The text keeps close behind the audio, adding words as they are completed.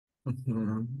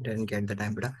Didn't get the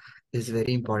time, but this is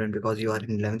very important because you are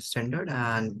in 11th standard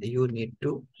and you need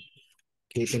to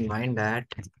keep in mind that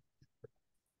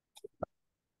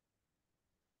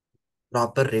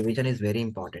proper revision is very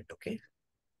important. Okay,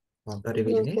 proper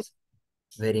revision Okay. is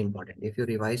very important. If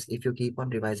you keep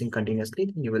on revising continuously,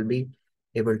 then you will be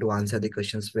able to answer the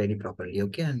questions very properly.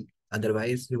 Okay, and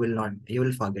otherwise you will not, you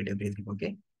will forget everything.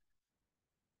 Okay,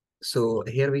 so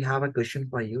here we have a question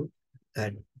for you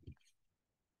that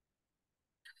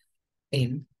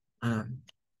in um,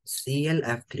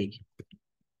 CLF3,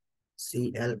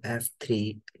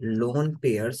 CLF3 lone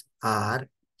pairs are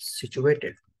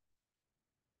situated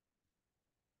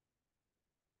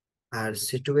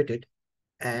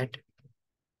at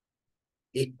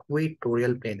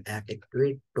equatorial plane, at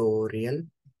equatorial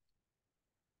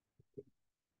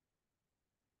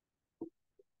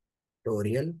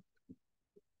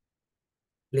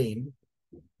plane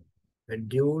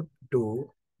due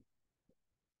to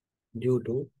due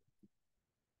to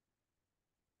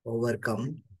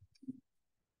overcome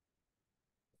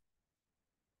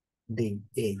the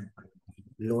A,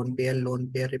 lone pair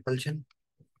repulsion,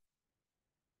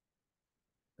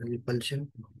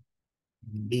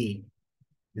 B,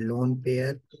 lone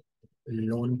pair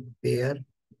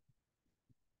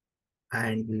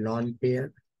and lone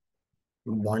pair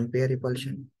bond pair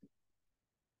repulsion,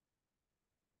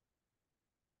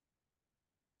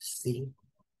 C,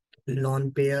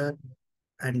 lone pair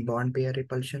and bond pair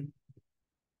repulsion,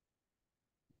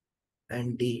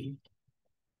 and D,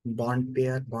 bond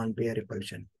pair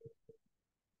repulsion.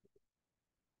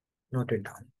 Note it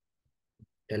down.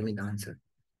 Tell me the answer.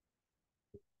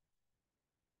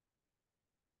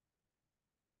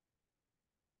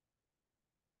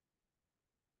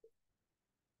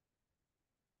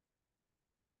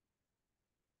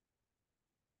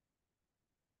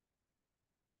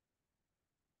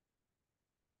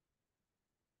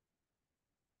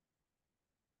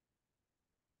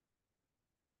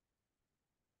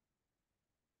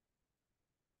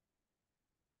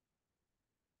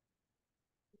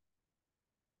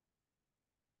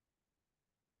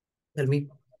 Tell me,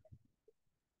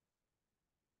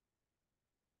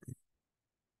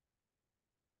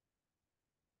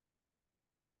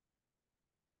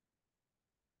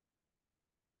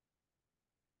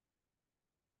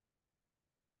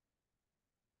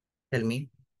 tell me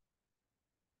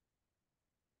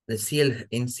the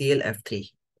CLF3.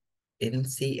 In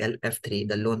CLF3,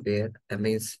 the lone pair, that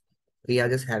means we are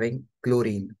just having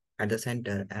chlorine at the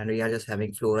center and we are just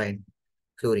having fluorine,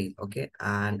 okay?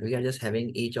 And we are just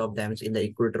having each of them in the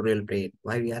equatorial plane.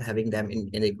 Why we are having them in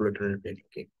the equatorial plane,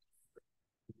 okay?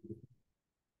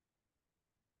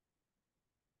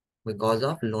 Because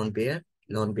of lone pair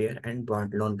and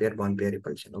bond pair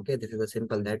repulsion, okay? This is a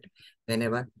simple that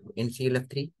whenever in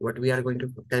CLF3, what we are going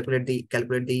to calculate the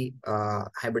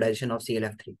hybridization of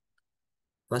CLF3.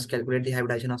 First, calculate the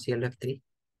hybridization of CLF3.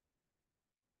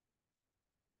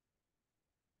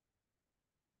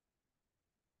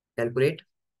 Calculate.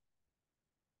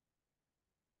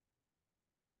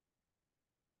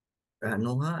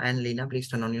 Noha and Lena, please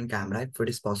turn on your camera if it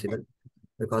is possible,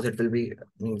 because it will be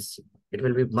means it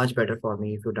will be much better for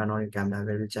me if you turn on your camera.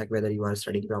 We will check whether you are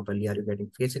studying properly. Are you getting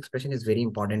face expression is very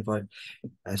important for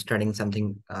studying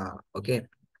something. Okay,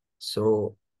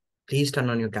 so please turn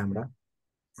on your camera.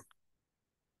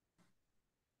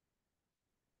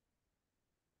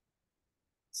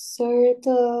 Sir,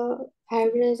 the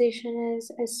hybridization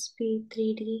is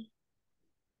sp3d.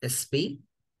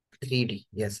 SP3D.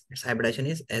 Yes, its hybridization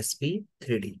is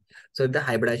SP3D. So if the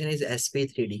hybridization is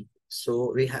SP3D,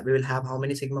 so we will have how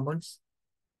many sigma bonds?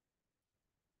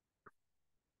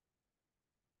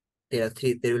 There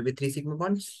will be three sigma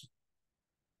bonds.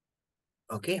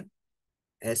 Okay.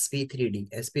 SP3D.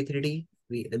 SP3D,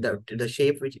 the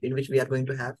shape in which we are going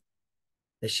to have,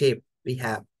 the shape we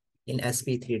have in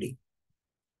SP3D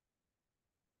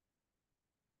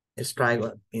is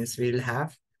trigonal. Means we will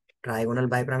have trigonal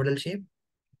bipyramidal shape.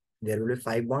 There will be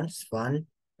five bonds, 1,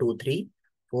 2, 3,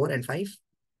 4, and 5.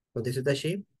 So this is the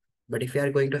shape. But if we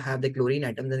are going to have the chlorine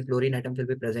atom, then chlorine atoms will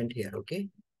be present here, okay?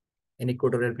 In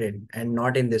equatorial plane and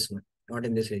not in this one, not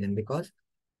in this region, because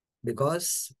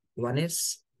one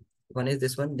is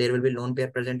this one. There will be lone pair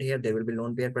present here. There will be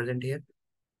lone pair present here.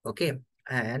 Okay,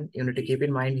 and you need to keep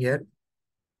in mind here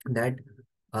that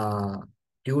uh,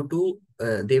 due to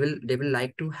they will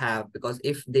like to have, because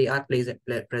if they are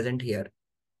present here,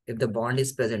 if the bond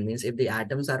is present, means if the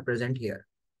atoms are present here,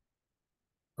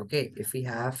 okay, if we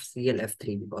have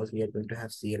CLF3, because we are going to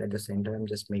have Cl at the center, I'm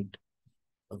just made,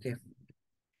 okay,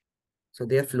 so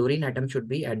their fluorine atom should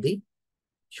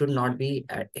not be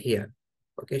at here,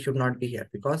 okay, should not be here,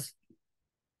 because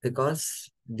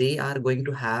because they are going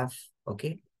to have,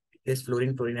 okay, this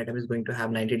fluorine atom is going to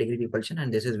have 90-degree repulsion,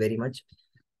 and this is very much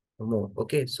more.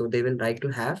 Okay, so they will like to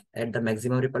have at the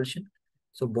maximum repulsion.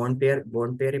 So bond pair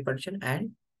repulsion,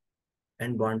 and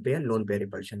bond pair lone pair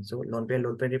repulsion. So lone pair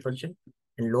repulsion,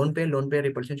 and lone pair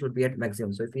repulsion should be at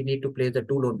maximum. So if we need to place the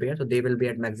two lone pairs, so they will be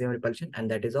at maximum repulsion, and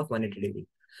that is of 180 degree.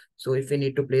 So if we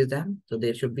need to place them, so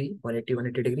they should be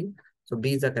 180 degree. So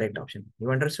B is the correct option. You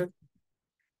understood?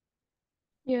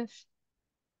 Yes.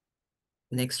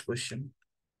 Next question.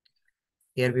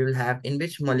 Here we will have, in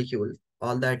which molecule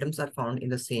all the atoms are found in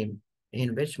the same.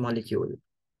 In which molecule?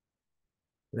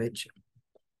 Which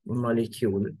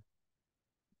molecule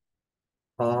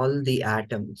all the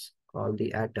atoms are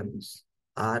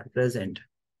present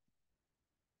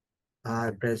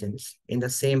in the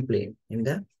same plane, in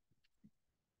the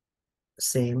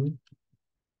same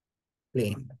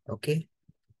plane. Okay.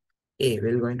 A,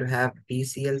 we're going to have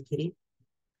PCl3.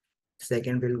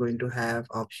 Second, we're going to have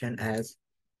option as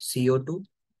CO2.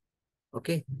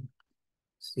 Okay.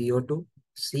 CO2.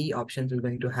 C option we're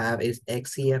going to have is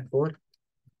XeF4.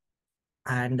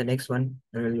 And the next one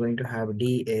we're going to have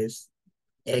D is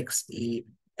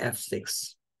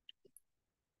XeF6.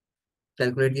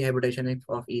 Calculate the hybridization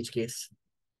of each case.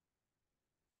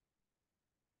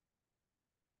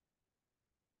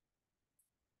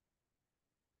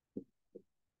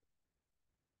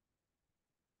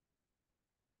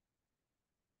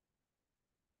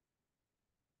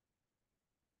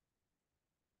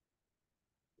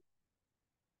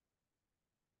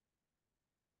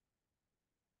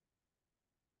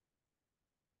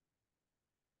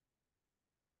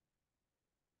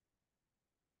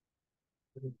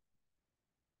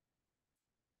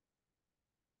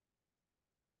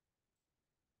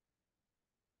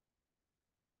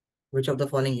 Which of the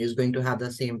following is going to have the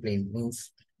same plane?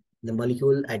 Means the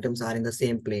molecule atoms are in the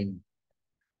same plane,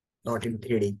 not in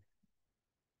 3D.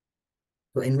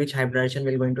 So in which hybridization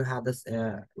we're going to have this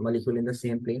molecule in the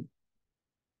same plane?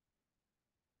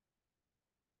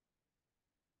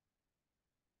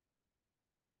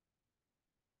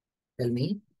 Tell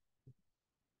me,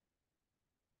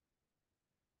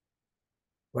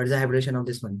 what is the hybridization of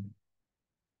this one?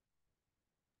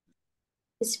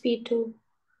 sp2.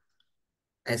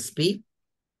 SP?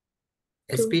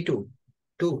 SP2.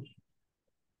 2.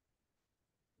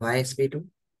 Why SP2?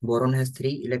 Boron has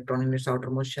 3 electrons in its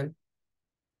outermost shell,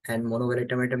 and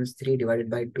monovalent atom is 3 divided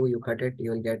by 2. You cut it,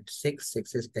 you will get 6.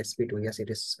 6 is SP2. Yes,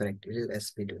 it is correct. It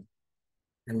is SP2.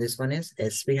 And this one is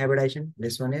SP hybridization.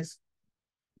 This one is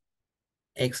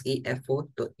XeF4.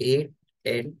 So 8,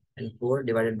 10, and 4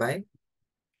 divided by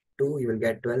 2, you will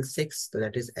get 12, 6. So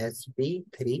that is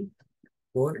SP3,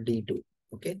 4, D2.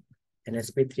 Okay. And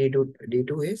SP3 to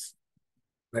D2 is,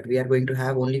 but we are going to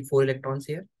have only 4 electrons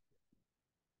here.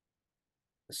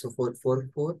 So 4,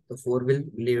 the 4 will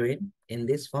remain in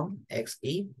this form,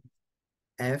 Xe,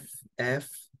 F, F,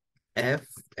 F,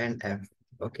 and F.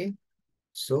 Okay.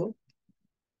 So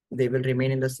they will remain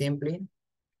in the same plane.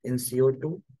 In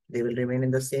CO2, they will remain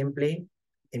in the same plane.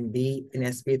 In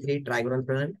sp3, trigonal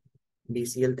planar,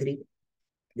 BCl3,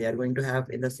 they are going to have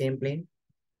in the same plane.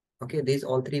 Okay, these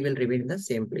all three will remain in the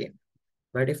same plane.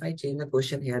 But if I change the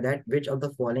question here, that which of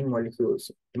the following molecules,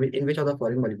 in which of the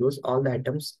following molecules all the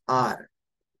atoms are,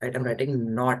 right? I'm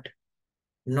writing not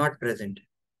present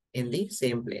in the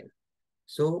same plane.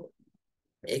 So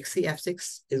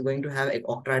XeF6 is going to have an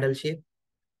octahedral shape,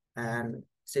 and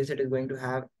since it is going to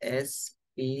have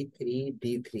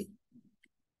sp3d3.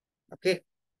 Okay.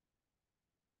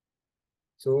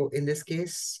 So in this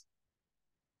case,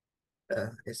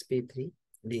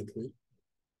 sp3d3.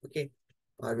 Okay.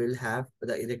 Or we'll have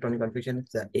the electronic configuration.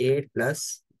 It's the 8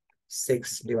 plus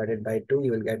 6 divided by 2.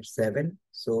 You will get 7.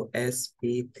 So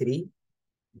sp3d3.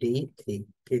 3, 3,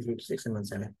 6, and 1,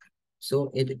 7. So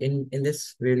in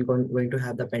this, we're going to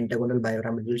have the pentagonal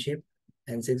bipyramidal shape.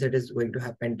 And since it is going to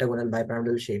have pentagonal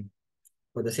bipyramidal shape,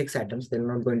 for the 6 atoms, they're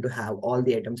not going to have all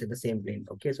the atoms in the same plane.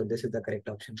 Okay, so this is the correct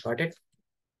option. Got it?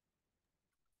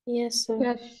 Yes, sir.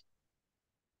 Yes.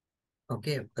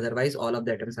 Okay, otherwise all of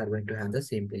the atoms are going to have the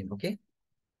same plane. Okay.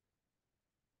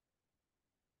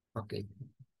 Okay.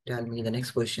 Tell me the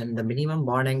next question. The minimum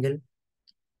bond angle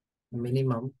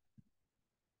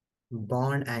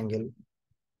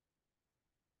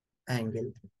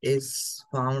is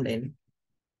found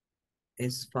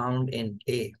in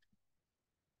A,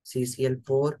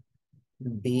 CCl4,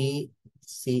 B,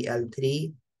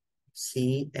 Cl3,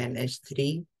 C,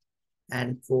 NH3,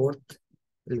 and fourth,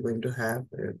 we're going to have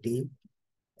D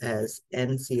as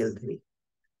NCl3.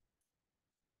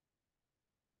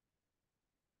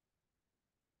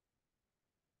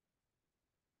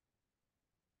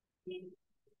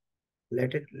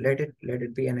 Let it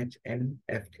be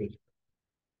NHNF3.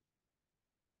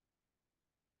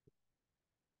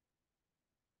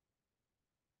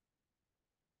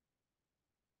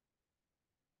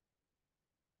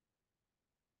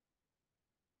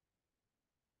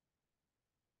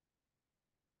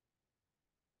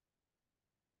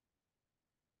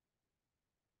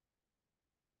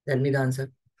 Tell me the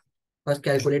answer. First,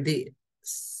 calculate the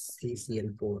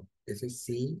CCl4. This is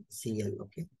CCl.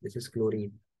 Okay, this is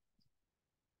chlorine.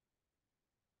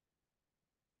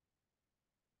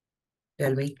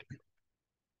 Tell me.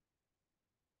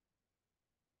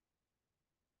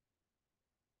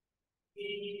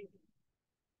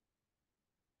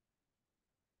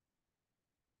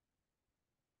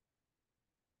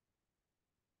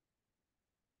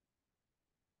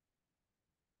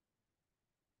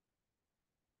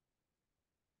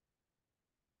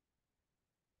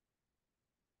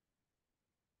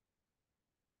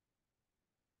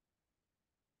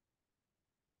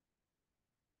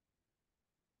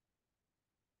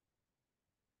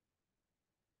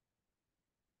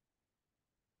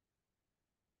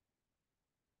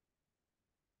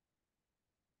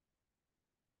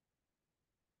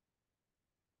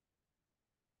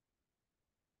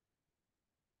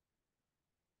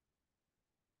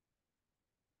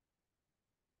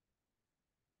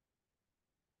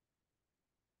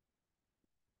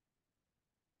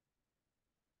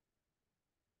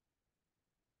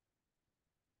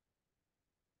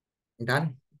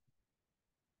 Done.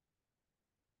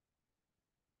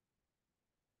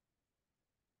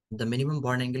 The minimum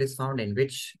bond angle is found in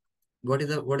which? What is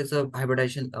the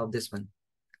hybridization of this one?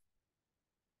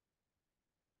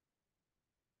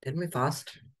 Tell me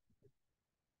fast.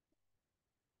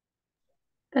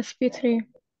 sp3.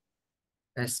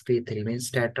 sp3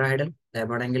 means tetrahedral. The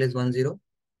bond angle is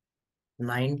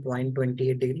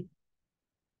 109.28 degree.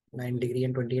 9 degree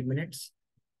and 28 minutes.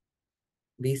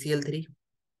 BCl3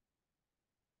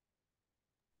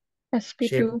 shape.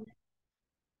 sp2.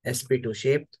 sp2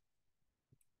 shape.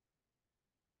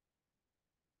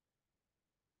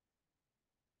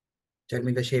 Tell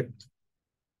me the shape.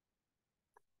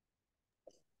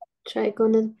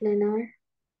 Trigonal planar.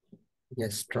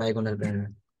 Yes, trigonal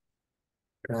planar.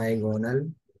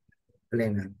 Trigonal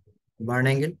planar. Bond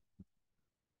angle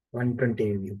 120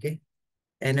 degree. Okay.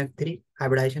 NF3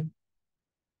 hybridization.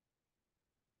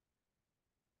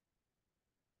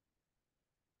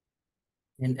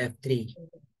 NF3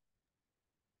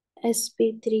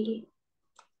 sp3.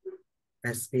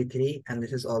 sp3 and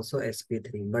this is also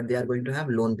sp3, but they are going to have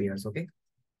lone pairs. Okay.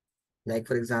 Like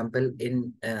for example,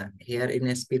 in here in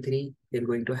sp3, we're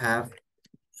going to have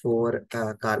four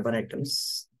carbon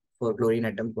atoms, four chlorine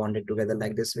atoms bonded together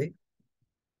like this way.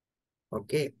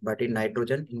 Okay, but in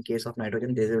nitrogen, in case of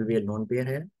nitrogen, there will be a lone pair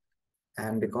here.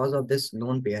 And because of this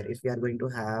lone pair, if we are going to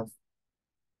have,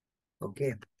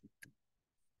 okay,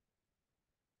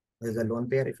 there's a lone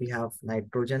pair if we have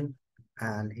nitrogen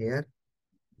and here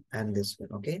and this one,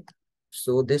 okay.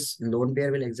 So this lone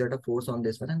pair will exert a force on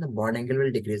this one and the bond angle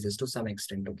will decrease this to some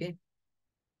extent, okay.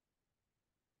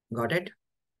 Got it?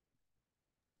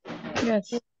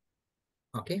 Yes.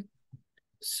 Okay.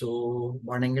 So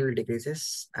bond angle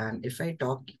decreases. And if I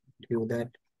talk to you that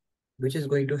which is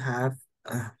going to have,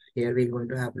 here we're going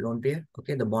to have lone pair,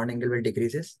 okay, the bond angle will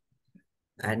decreases.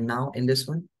 And now in this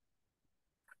one,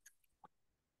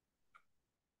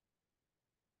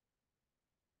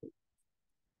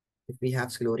 if we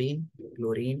have chlorine,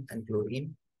 chlorine and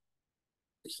chlorine,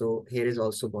 so here is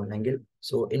also bond angle.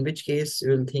 So in which case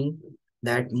you will think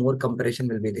that more compression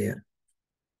will be there.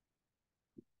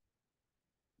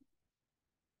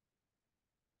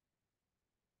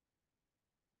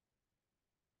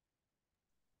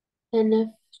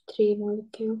 NF3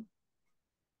 molecule.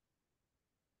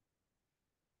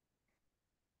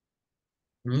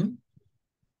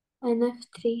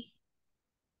 NF3.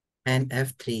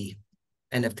 NF3.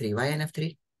 NF3. Why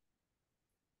NF3?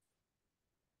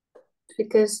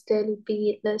 Because there'll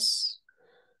be less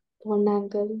bond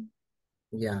angle.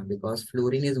 Yeah, because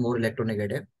fluorine is more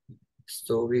electronegative.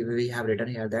 So we have written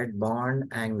here that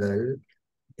bond angle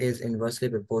is inversely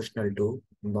proportional to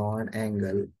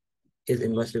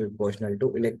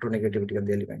electronegativity of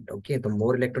the element. Okay, the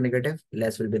more electronegative,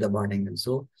 less will be the bond angle.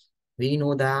 So we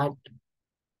know that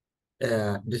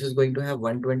this is going to have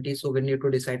 120. So we need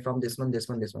to decide from this one, this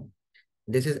one, this one.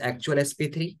 This is actual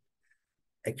sp3,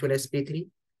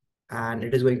 and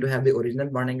it is going to have the original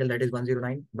bond angle that is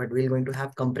 109, but we're going to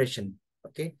have compression.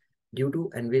 Okay, due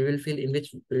to, and we will feel in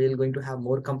which we will going to have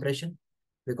more compression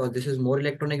because this is more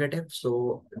electronegative.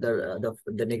 So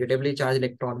the negatively charged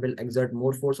electron will exert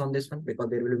more force on this one because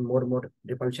there will be more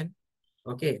repulsion.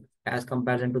 Okay, as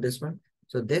comparison to this one.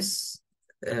 So this,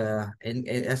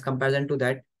 as comparison to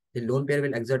that, the lone pair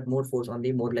will exert more force on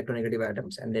the more electronegative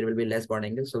atoms, and there will be less bond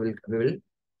angle. So we will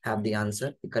have the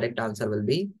answer. The correct answer will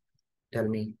be, tell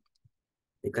me,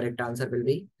 the correct answer will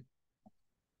be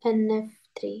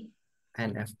NF3.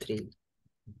 NF3.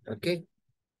 Okay.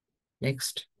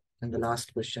 Next, and the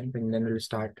last question, and then we'll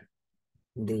start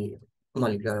the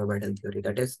molecular orbital theory.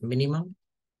 That is minimum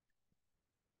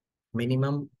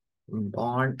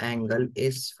bond angle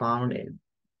is found in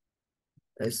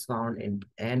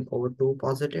NO2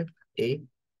 positive, A.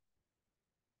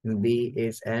 B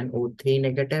is NO3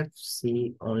 negative,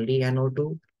 C only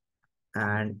NO2,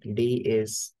 and D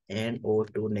is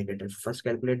NO2 negative. First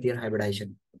calculate their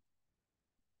hybridization.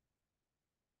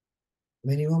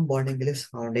 Minimum bond angle is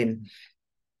found in,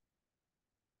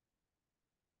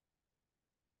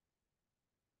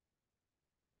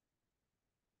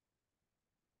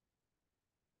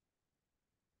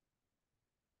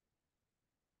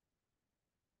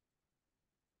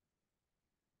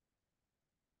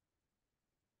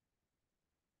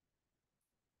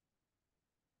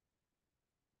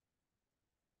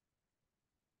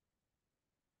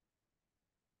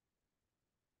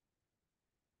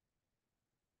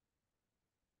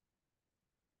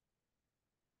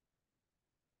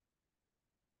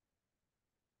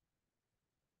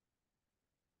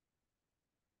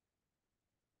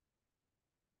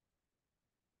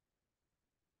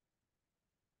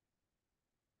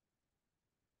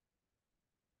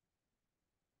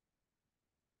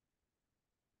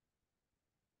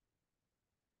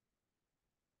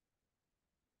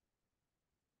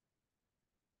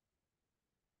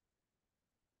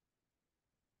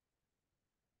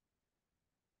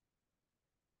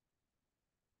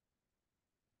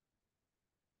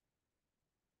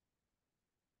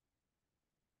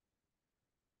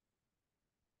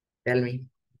 tell me,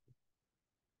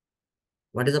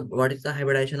 what is the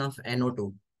hybridization of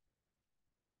NO2?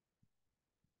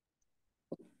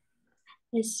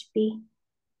 SP.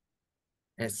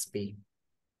 SP.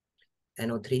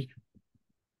 NO3,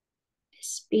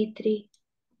 SP3.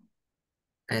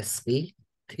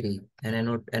 SP3,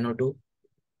 and NO2,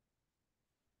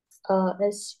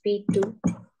 SP2.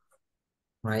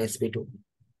 why SP2?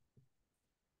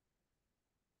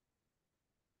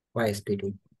 Why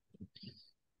SP2?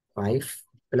 5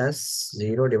 plus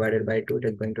 0 divided by 2, it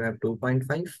is going to have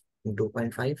 2.5.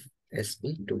 2.5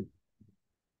 SP2.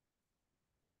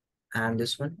 And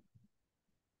this one,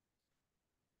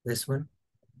 SP2.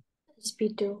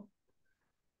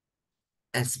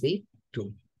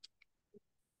 SP2.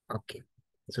 Okay.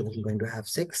 So this is going to have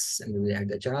 6, and we will add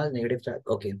the charge, negative charge.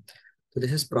 Okay. So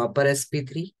this is proper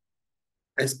SP3,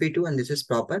 SP2, and this is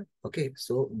proper. Okay.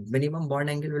 So minimum bond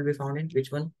angle will be found in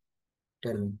which one?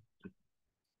 Tell me.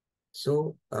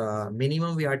 So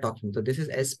minimum we are talking. So this is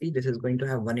SP. This is going to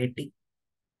have 180.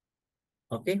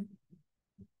 Okay.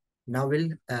 Now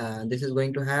this is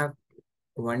going to have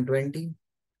 120.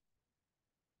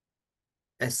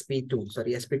 SP2.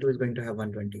 Sorry, SP2 is going to have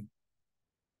 120.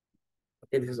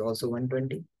 Okay. This is also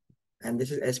 120. And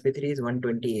this is SP3 is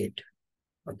 128.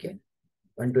 Okay.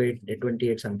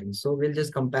 128 something. So we'll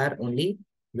just compare only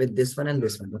with this one and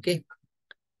this one. Okay.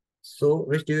 So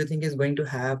which do you think is going to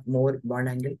have more bond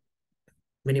angle?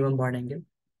 Minimum bond angle?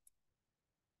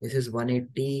 This is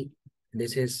 180.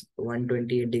 This is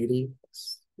 128 degree.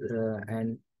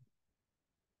 And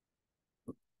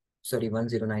sorry,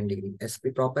 109 degree.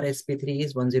 Proper SP3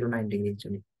 is 109 degree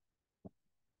actually.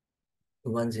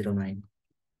 109.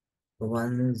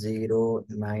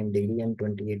 109 degree and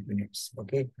 28 minutes.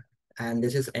 Okay. And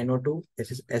this is NO2.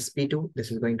 This is SP2.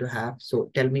 This is going to have.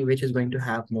 So tell me which is going to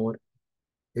have more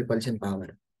repulsion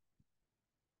power.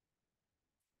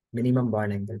 Minimum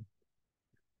bond angle.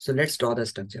 So let's draw the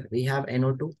structure. We have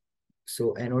NO2.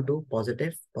 So NO2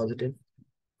 positive, positive.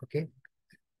 Okay.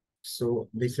 So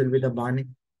this will be the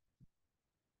bonding.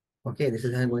 Okay, this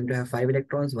is going to have 5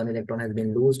 electrons. 1 electron has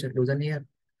been loosened here.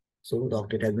 So the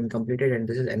octet has been completed, and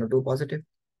this is NO2 positive.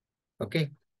 Okay.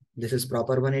 This is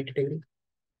proper 180 degree.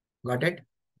 Got it?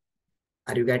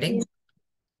 Are you getting?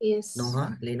 Yes. No,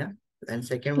 huh, Lena? And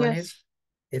second one is,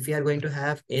 if we are going to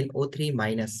have NO3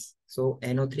 minus. So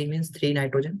NO3 means 3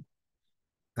 nitrogen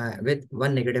with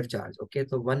 1 negative charge. Okay,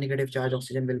 so 1 negative charge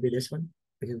oxygen will be this one,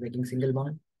 which is making single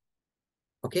bond.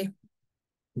 Okay.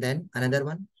 Then another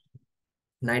one,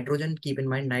 nitrogen. Keep in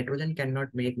mind, nitrogen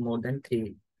cannot make more than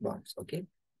 3 bonds. Okay.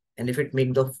 And if it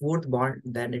make the 4th bond,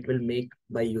 then it will make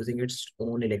by using its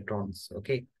own electrons.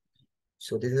 Okay.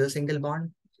 So this is a single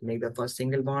bond. Make the first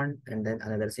single bond and then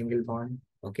another single bond.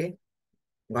 Okay.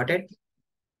 Got it?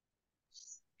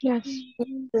 Yes.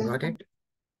 Got it?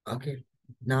 Okay.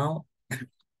 Now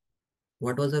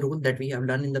What was the rule that we have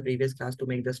done in the previous class to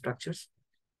make the structures?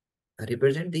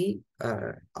 Represent the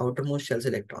outermost shell's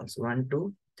electrons. 1,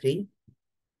 2, 3.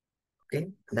 Okay,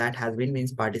 that has been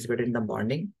means participated in the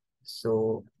bonding.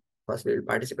 So first we will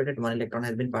participate at 1 electron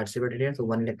has been participated here. So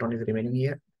 1 electron is remaining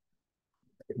here.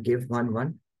 Give 1,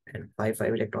 1 and 5,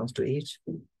 5 electrons to each.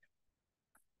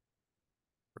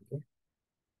 Okay.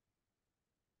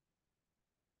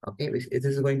 Okay, this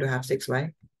is going to have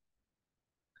 6y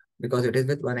because it is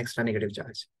with 1 extra negative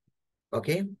charge.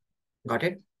 Okay, got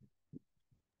it?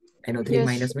 NO3 Yes.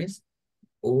 minus means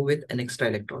O with an extra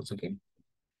electrons. Okay.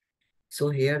 So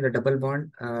here the double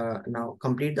bond, now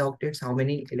complete the octets. How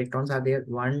many electrons are there?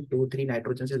 1, 2, 3.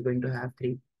 Nitrogen is going to have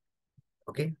 3.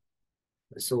 Okay.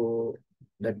 So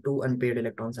the 2 unpaired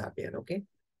electrons are there. Okay.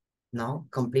 Now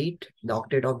complete the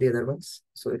octet of the other ones.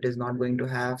 So it is not going to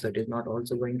have, so it is not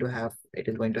also going to have, it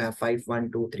is going to have 5,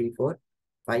 1, 2, 3, 4,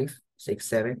 5, 6,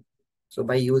 7. So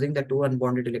by using the 2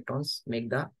 unbonded electrons, make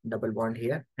the double bond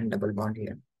here and double bond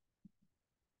here.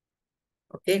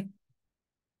 Okay.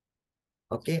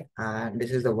 Okay. And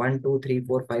this is the 1, 2, 3,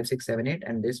 4, 5, 6, 7, 8.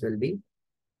 And this will be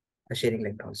a sharing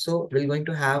electron. So we're going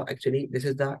to have, actually, this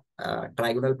is the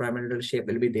trigonal pyramidal shape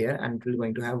will be there, and we're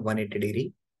going to have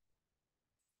 180-degree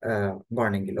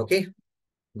bond angle. Okay.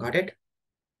 Got it?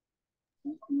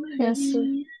 Yes.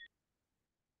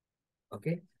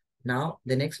 Okay. Now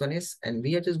the next one is, and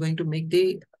we are just going to make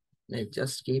the,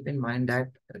 just keep in mind that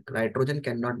nitrogen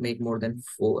cannot make more than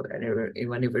 4, and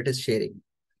even if it is sharing.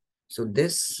 So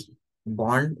this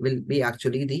bond will be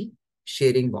actually the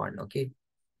sharing bond. Okay.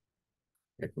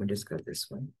 Let me discuss this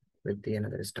one with the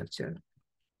another structure.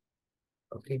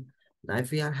 Okay. Now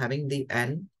if we are having the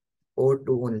NO2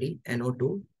 only,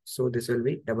 NO2, so this will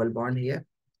be double bond here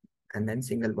and then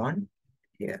single bond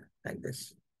here like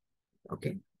this.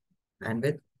 Okay. And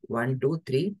with 1, 2,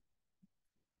 3.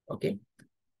 Okay.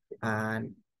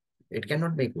 And it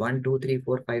cannot make 1, 2, 3,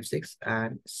 4, 5, 6,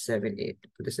 and 7, 8.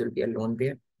 So this will be a lone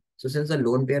pair. So since the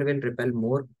lone pair will repel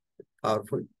more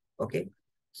powerful, okay,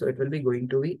 so it will be going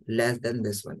to be less than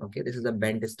this one. Okay, this is a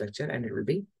bent structure and it will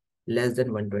be less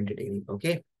than 120 degree.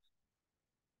 Okay,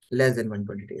 less than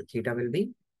 120 degree. Theta will be,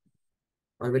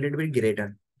 or will it be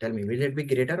greater? Tell me, will it be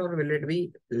greater or will it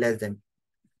be less than?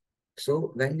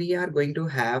 So when we are going to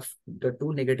have the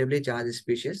 2 negatively charged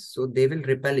species, so they will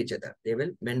repel each other. They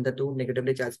will, when the 2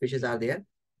 negatively charged species are there,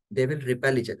 they will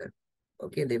repel each other.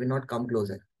 Okay, they will not come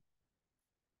closer.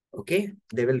 Okay,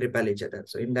 they will repel each other.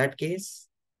 So in that case,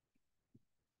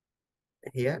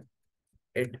 here,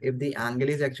 if the angle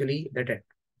is actually, that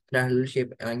triangle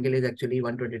shape angle is actually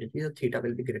 120 degrees, so theta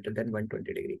will be greater than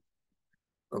 120 degree.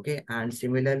 Okay, and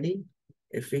similarly,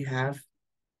 if we have,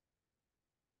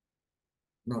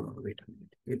 no, wait a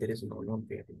minute, there is no lone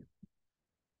pair here.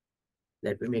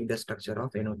 Let me make the structure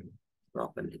of NO2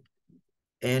 properly.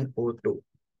 NO2.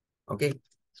 Okay.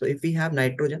 So if we have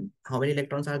nitrogen, how many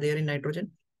electrons are there in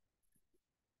nitrogen?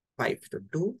 5. So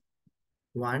 2,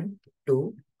 1,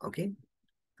 2. Okay.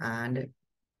 And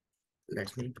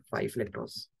let's make 5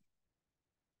 electrons.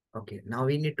 Okay. Now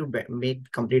we need to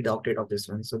make complete the octet of this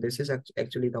one. So this is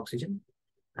actually the oxygen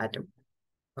atom.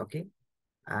 Okay.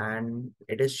 And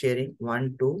it is sharing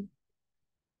 1, 2.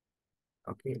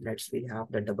 Okay. Let's see,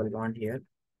 have the double bond here.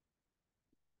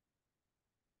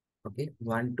 Okay.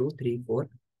 1, 2, 3, 4.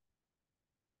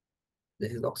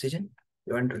 This is oxygen.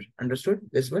 You understood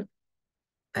this one?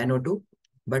 NO2.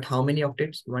 But how many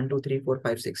octets? 1, 2, 3, 4,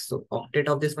 5, 6. So octet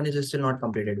of this one is still not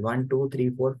completed. 1, 2, 3,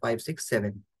 4, 5, 6,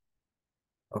 7.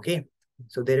 Okay.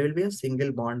 So there will be a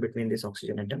single bond between these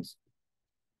oxygen atoms.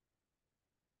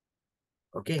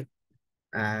 Okay.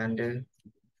 And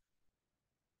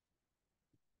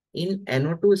in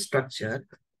NO2 structure,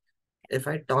 if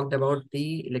I talked about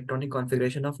the electronic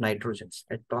configuration of nitrogens,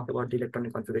 I talked about the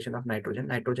electronic configuration of nitrogen.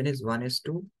 Nitrogen is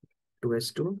 1s2,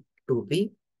 2s2,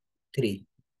 2p, 3.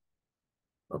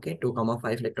 Okay, 2,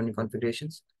 5 electronic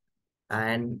configurations.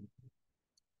 And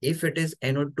if it is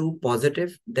NO2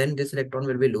 positive, then this electron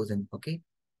will be loosened. Okay.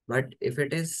 But if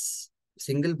it is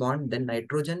single bond, then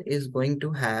nitrogen is going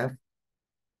to have,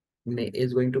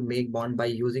 is going to make bond by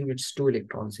using its 2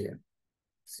 electrons here.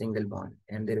 Single bond.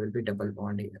 And there will be double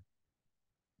bond here.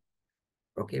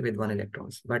 Okay, with 1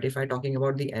 electrons. But if I'm talking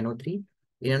about the NO3,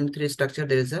 in NO3 structure,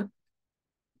 there is a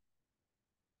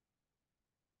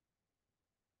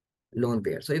lone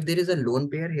pair. So if there is a lone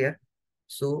pair here,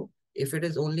 so if it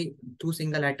is only 2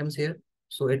 single atoms here,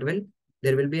 so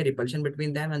there will be a repulsion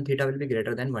between them and theta will be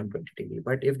greater than 120 degree.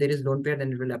 But if there is lone pair,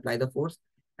 then it will apply the force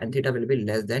and theta will be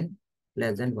less than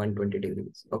 120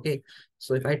 degrees. Okay.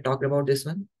 So if I talk about this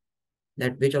one,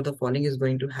 that which of the following is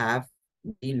going to have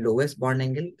the lowest bond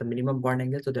angle, the minimum bond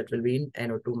angle. So that will be in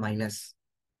NO2 minus.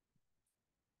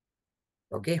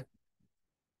 Okay.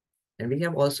 And we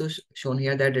have also shown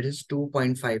here that it is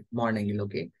 2.5 bond angle.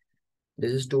 Okay.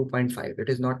 This is 2.5. It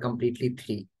is not completely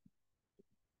 3.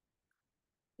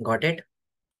 Got it?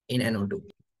 In NO2.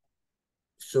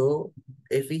 So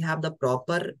if we have the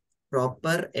proper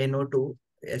NO2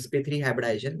 sp3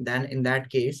 hybridization, then in that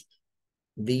case,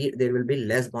 there will be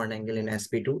less bond angle in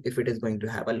sp2 if it is going to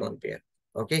have a lone pair.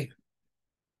 Okay.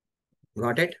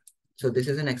 Got it? So this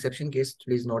is an exception case.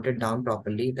 Please note it down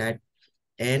properly that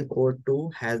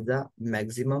NO2 has the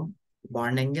maximum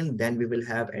bond angle. Then we will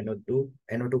have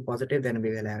NO2 positive. Then we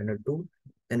will have NO2.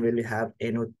 Then we will have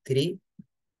NO3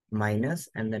 minus.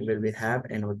 And then we will have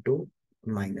NO2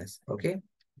 minus. Okay.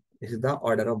 This is the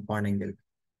order of bond angle.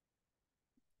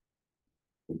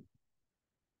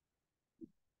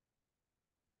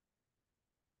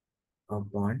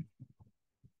 Of bond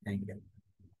angle.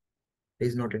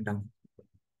 Please note it down.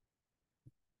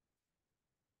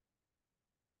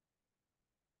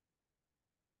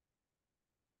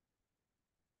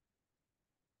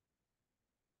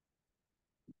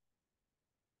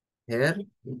 Here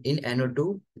in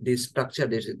NO2, this structure,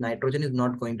 this nitrogen is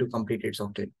not going to complete its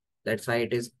octet. That's why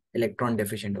it is electron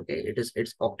deficient. Okay,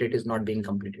 its octet is not being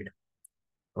completed.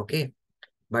 Okay,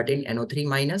 but in NO3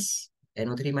 minus,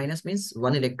 NO3 minus means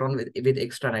one electron with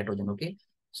extra nitrogen. Okay,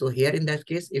 so here in that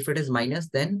case, if it is minus,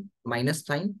 then minus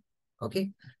sign.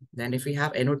 Okay, then if we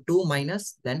have NO2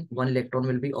 minus, then one electron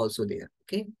will be also there.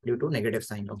 Okay, due to negative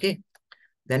sign. Okay,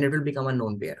 then it will become a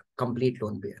lone pair, complete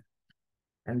lone pair,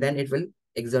 and then it will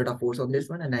exert a force on this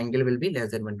one, and angle will be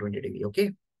less than 120 degree.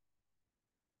 Okay,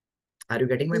 are you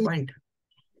getting my point?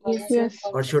 Yes, Yes.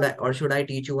 Or should I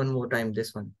teach you one more time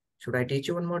this one? Should I teach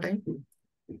you one more time?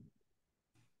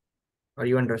 Or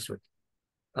you understood?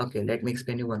 Okay, let me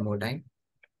explain you one more time.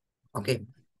 Okay,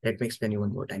 let me explain you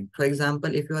one more time. For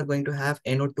example, if you are going to have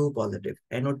NO2 positive,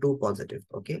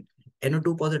 okay,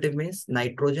 NO2 positive means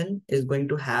nitrogen is going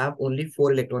to have only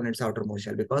 4 electrons in its outermost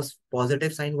shell, because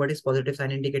positive sign, what is positive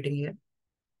sign indicating here?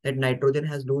 That nitrogen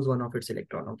has lose one of its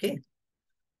electron. Okay,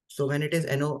 so when it is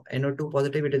NO2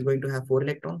 positive, it is going to have 4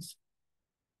 electrons.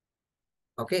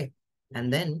 Okay,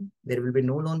 and then there will be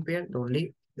no lone pair,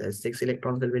 only the 6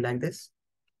 electrons will be like this.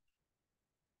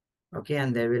 Okay,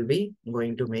 and there will be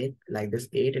going to make like this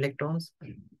 8 electrons,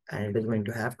 and it is going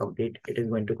to have complete, it is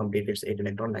going to complete its 8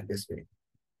 electron like this way.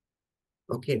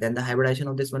 Okay, then the hybridization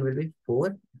of this one will be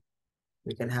 4.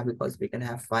 We can have, because we can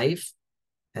have 5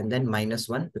 and then minus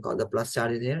 1 because the plus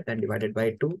charge is here, and divided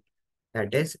by 2,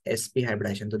 that is sp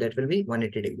hybridization. So that will be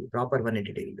 180 degree, proper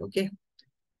 180 degree. Okay,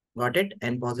 got it?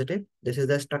 N positive. This is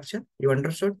the structure. You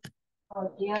understood?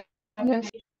 Yes.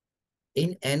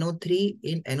 In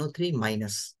NO3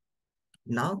 minus.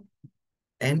 Now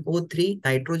NO3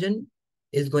 nitrogen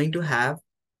is going to have,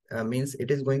 means it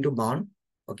is going to bond.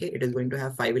 Okay, it is going to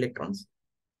have 5 electrons,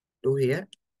 2 here,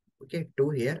 okay, 2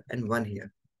 here and 1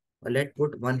 here. Let's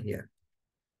put 1 here.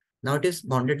 Now it is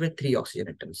bonded with 3 oxygen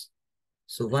atoms.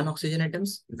 So 1 oxygen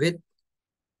atoms with,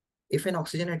 if an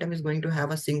oxygen atom is going to have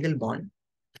a single bond,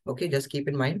 okay, just keep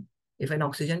in mind, if an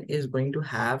oxygen is going to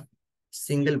have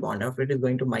single bond, or if it is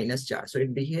going to minus charge, so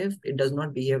it does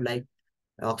not behave like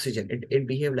oxygen. It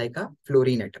behave like a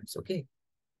fluorine atoms. Okay,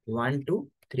 1,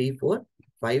 2, 3, 4,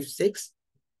 5, 6,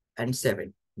 and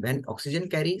 7. When oxygen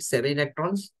carries 7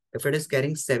 electrons, if it is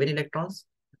carrying 7 electrons,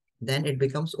 then it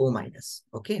becomes O minus.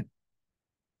 Okay.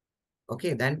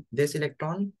 Okay, then this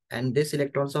electron and this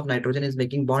electrons of nitrogen is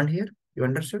making bond here. You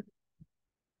understood?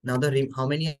 Now how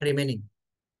many are remaining?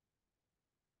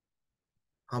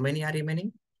 How many are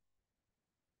remaining?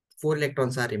 4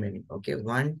 electrons are remaining. Okay,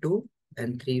 1, 2,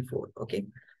 and 3, 4. Okay,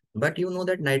 but you know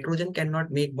that nitrogen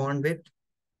cannot make bond with,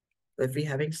 if we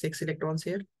having 6 electrons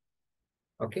here.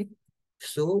 Okay,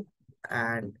 so,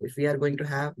 and if we are going to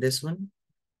have this one,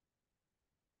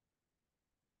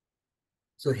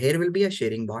 so here will be a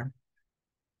sharing bond.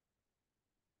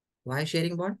 Why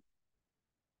sharing bond?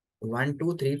 1,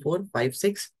 2, 3, 4, 5,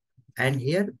 6. And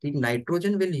here the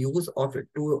nitrogen will use of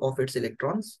 2 of its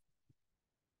electrons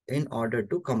in order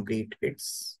to complete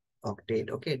its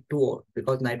octet. Okay, 2,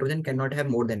 because nitrogen cannot have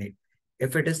more than 8.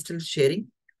 If it is still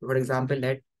sharing, for example,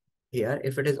 let here,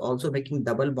 if it is also making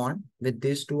double bond with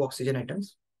these 2 oxygen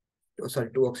atoms,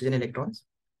 2 oxygen electrons,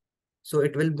 so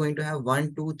it will going to have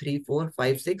 1, 2, 3, 4,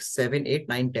 5, 6, 7, 8,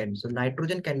 9, 10. So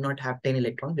nitrogen cannot have 10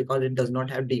 electrons because it does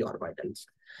not have d orbitals.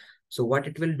 So what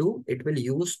it will do, it will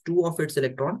use 2 of its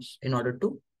electrons in order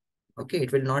to, okay,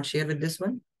 it will not share with this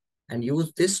one and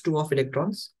use this 2 of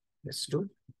electrons, this 2.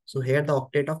 So here the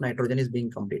octet of nitrogen is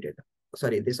being completed.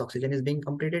 Sorry, this oxygen is being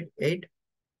completed, 8.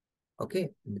 Okay,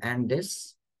 and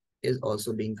this is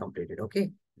also being completed.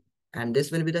 Okay, and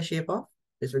this will be the shape of,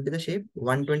 this will be the shape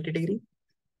 120 degree.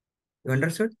 You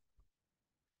understood?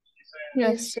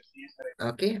 Yes.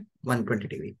 Okay, 120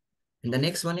 degree. And the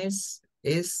next one is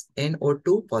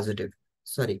NO2 positive.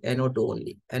 Sorry, NO2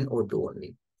 only. NO2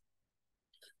 only.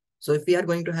 So if we are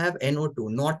going to have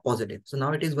NO2 not positive, so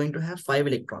now it is going to have 5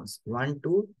 electrons. 1,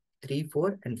 2, 3,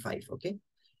 4, and 5. Okay.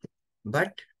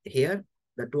 But here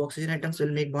the 2 oxygen atoms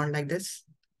will make bond like this.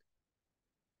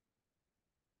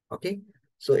 Okay.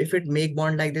 So if it make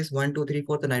bond like this 1, 2, 3,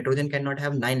 4, the nitrogen cannot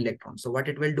have 9 electrons. So what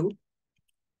it will do?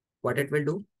 What it will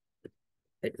do?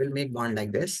 It will make bond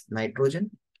like this. Nitrogen.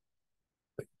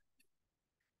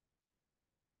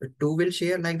 The 2 will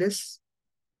share like this.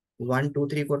 1, 2,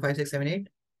 3, 4, 5, 6, 7, 8.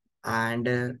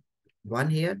 And 1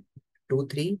 here, 2,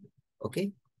 3.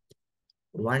 Okay.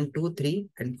 1, 2, 3,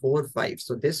 and 4, 5.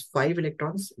 So this 5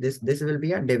 electrons, this will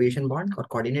be a deviation bond or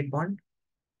coordinate bond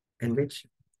in which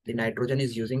the nitrogen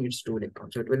is using its 2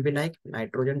 electrons. So it will be like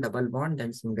nitrogen double bond,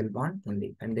 then single bond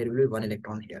only, and there will be 1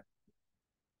 electron here.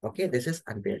 Okay, this is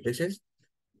unpaired. This is,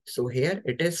 so here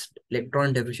it is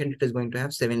electron deficient. It is going to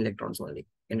have 7 electrons only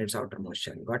in its outermost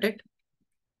shell. Got it?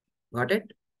 Got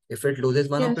it? If it loses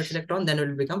one of its Yes. electron, then it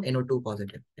will become NO2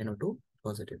 positive. NO2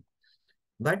 positive.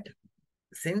 But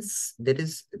since there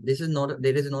is not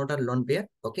a lone pair,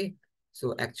 okay,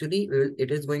 so actually it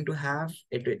is going to have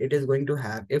if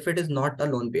it is not a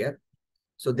lone pair,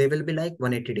 so they will be like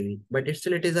 180 degree, but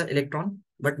it is an electron,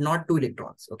 but not 2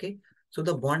 electrons. Okay, so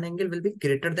the bond angle will be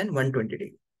greater than 120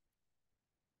 degree.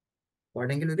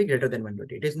 Bond angle will be greater than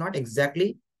 120. It is not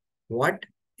exactly what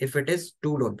if it is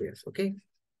 2 lone pairs. Okay,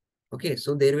 okay,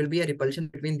 so there will be a repulsion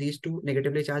between these 2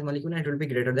 negatively charged molecules, and it will be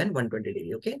greater than 120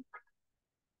 degree. Okay.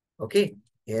 Okay,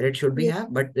 here it should be Yes.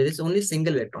 have, but there is only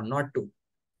single electron, not 2.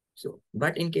 So,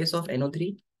 but in case of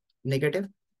NO3 negative,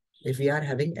 if we are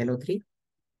having NO3,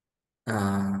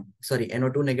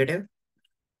 NO2 negative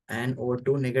and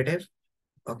O2 negative,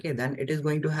 okay, then it is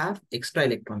going to have extra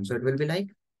electrons. So it will be like,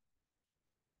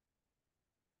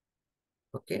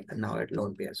 okay, and now it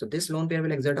lone pair. So this lone pair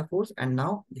will exert a force, and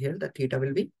now here the theta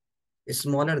will be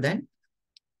smaller than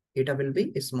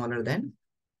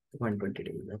 120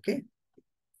 degree. Okay,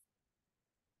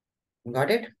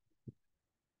 got it?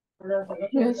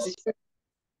 Yes.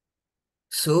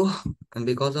 So, and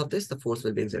because of this, the force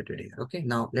will be exerted here. Okay,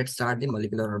 now let's start the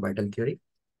molecular orbital theory.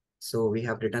 So we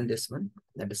have written this one.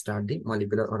 Let us start the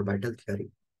molecular orbital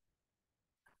theory.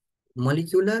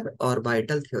 Molecular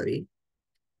orbital theory.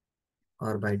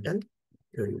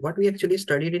 What we actually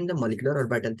studied in the molecular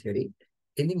orbital theory.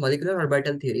 In the molecular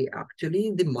orbital theory,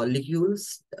 actually the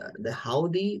molecules, how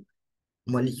the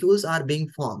molecules are being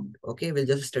formed. Okay, we'll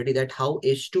just study that how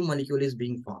H2 molecule is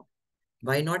being formed.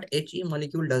 Why not He2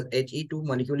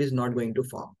 molecule is not going to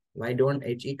form? Why don't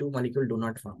He2 molecule do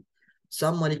not form?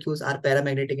 Some molecules are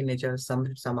paramagnetic in nature, some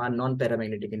are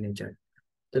non-paramagnetic in nature.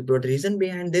 The reason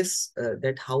behind this,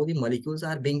 that how the molecules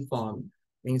are being formed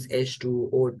means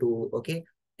H2, O2, okay,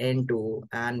 N2,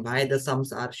 and why the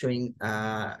sums are showing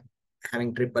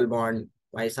having triple bond,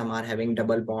 why some are having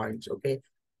double bonds, okay,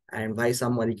 and why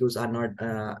some molecules are not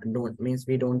don't means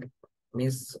we don't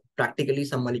means practically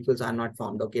some molecules are not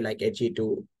formed, okay, like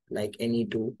He2, like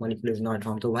Ne2 molecule is not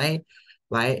formed. So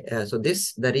so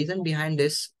this, the reason behind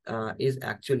this is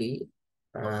actually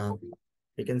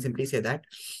we can simply say that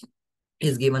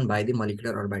is given by the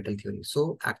molecular orbital theory.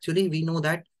 So actually we know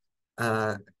that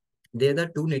uh, there are the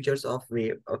 2 natures of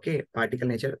wave, okay, particle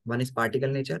nature. One is particle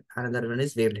nature, another one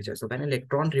is wave nature. So when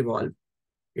electron revolve,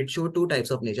 it show 2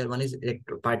 types of nature. One is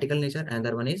particle nature,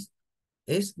 another one is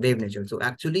wave nature. So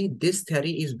actually this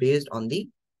theory is based on the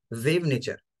wave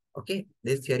nature. Okay,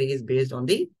 this theory is based on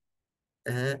the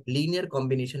linear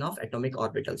combination of atomic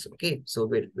orbitals. Okay, so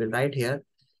we'll write here.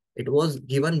 It was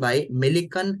given by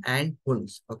Millikan and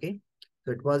Hunds. Okay,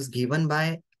 so it was given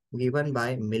by Millikan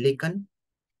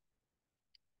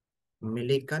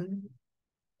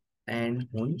and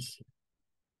Hunds.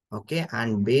 Okay,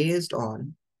 and based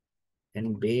on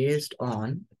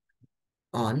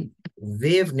on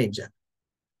wave nature,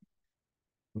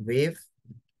 wave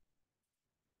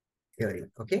theory.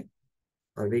 Okay,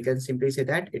 or we can simply say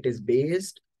that it is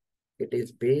based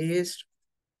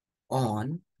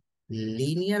on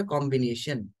linear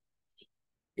combination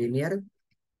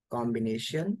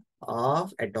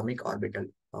of atomic orbital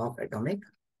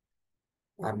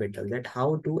that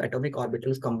how 2 atomic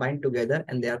orbitals combine together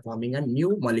and they are forming a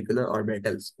new molecular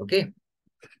orbitals. Okay,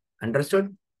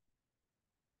 understood?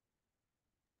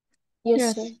 Yes,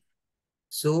 Yes. sir.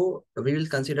 So we will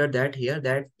consider that here,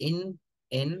 that in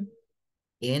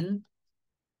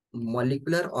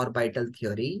molecular orbital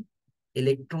theory,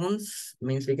 Electrons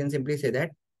means we can simply say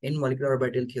that in molecular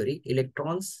orbital theory,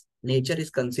 electrons nature is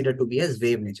considered to be as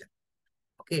wave nature.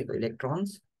 Okay, so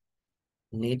electrons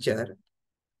nature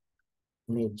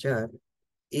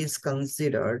is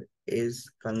considered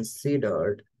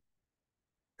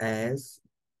as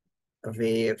a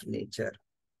wave nature.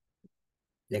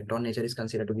 Electron nature is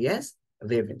considered to be as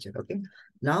wave nature. Okay.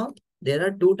 Now there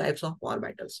are two types of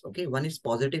orbitals. Okay. One is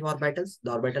positive orbitals,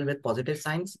 the orbital with positive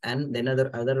signs, and then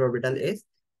other orbital is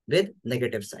with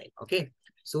negative sign. Okay.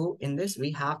 So in this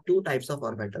we have two types of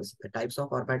orbitals. The types of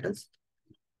orbitals.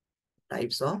 The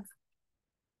types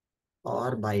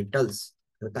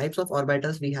of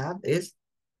orbitals we have is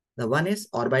the one is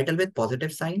orbital with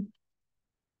positive sign,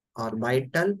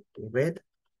 orbital with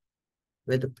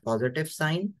positive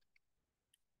sign,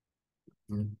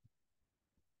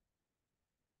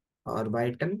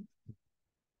 orbital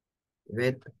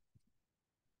with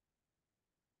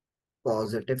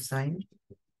positive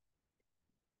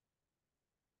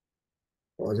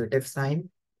sign,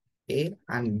 A,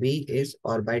 and B is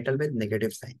orbital with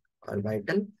negative sign.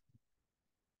 Orbital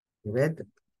with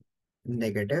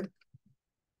negative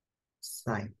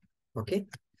sign. Okay,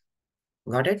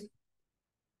 got it?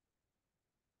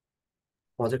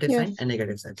 Positive sign and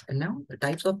negative sign. And now the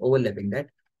types of overlapping,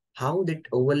 that how that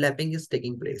overlapping is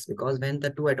taking place, because when the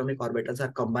two atomic orbitals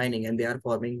are combining and they are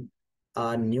forming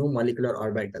new molecular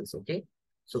orbitals. Okay,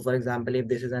 so for example, if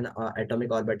this is an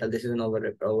atomic orbital, this is an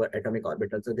over atomic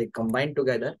orbital, so they combine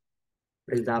together.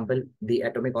 For example, the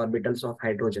atomic orbitals of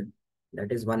hydrogen,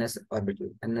 that is 1s orbital,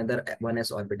 another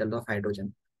 1s orbital of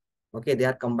hydrogen. Okay, they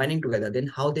are combining together. Then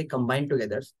how they combine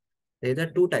together? There are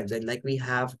two types. Like we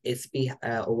have sp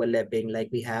overlapping, like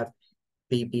we have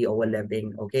pp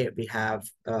overlapping. Okay, we have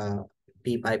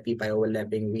p pi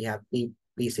overlapping. We have p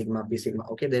sigma p sigma.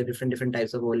 Okay, there are different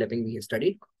types of overlapping we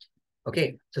studied.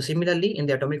 Okay, so similarly in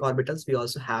the atomic orbitals we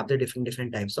also have the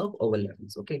different types of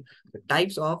overlappings. Okay, the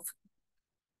types of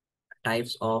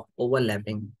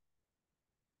overlapping.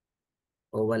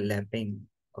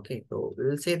 Okay, so we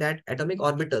will say that atomic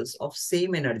orbitals of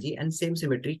same energy and same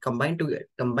symmetry combine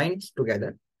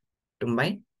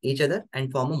each other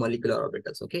and form a molecular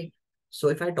orbitals. Okay, so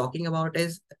if I talking about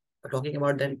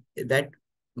then that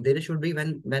there should be,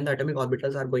 when the atomic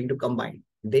orbitals are going to combine,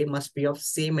 they must be of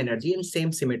same energy and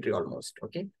same symmetry almost.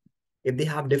 Okay, if they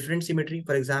have different symmetry,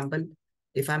 for example,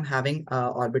 if I'm having a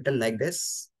orbital like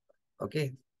this.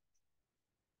 Okay,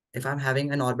 if I'm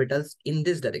having an orbital in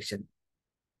this direction,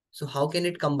 so how can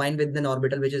it combine with an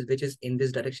orbital which is in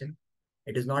this direction?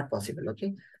 It is not possible.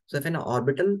 Okay, so if an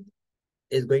orbital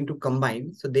is going to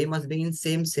combine, so they must be in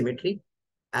same symmetry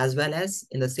as well as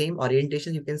in the same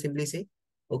orientation, you can simply say.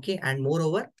 Okay, and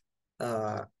moreover,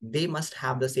 they must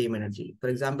have the same energy. For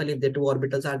example, if the two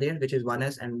orbitals are there, which is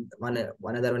 1s and one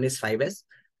other one is 5s,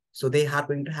 so they are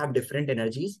going to have different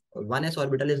energies. 1s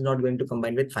orbital is not going to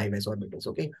combine with 5s orbitals.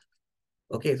 Okay,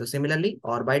 okay, so similarly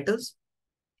orbitals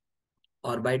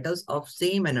of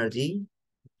same energy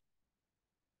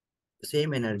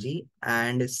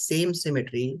and same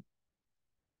symmetry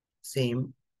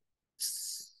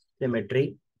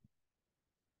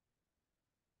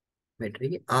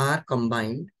are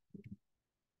combined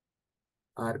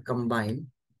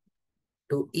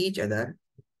to each other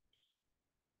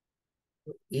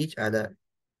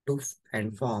to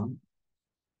and form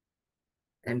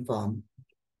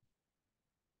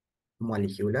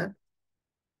molecular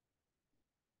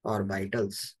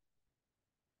orbitals.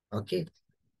 Okay,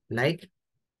 like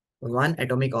one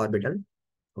atomic orbital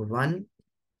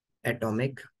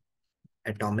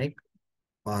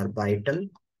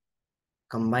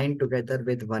combined together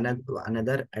with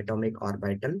another atomic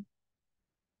orbital,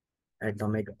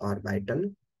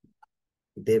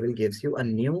 they will gives you a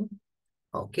new,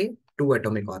 okay,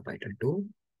 atomic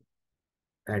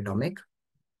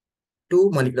two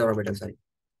molecular orbital, sorry,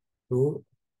 two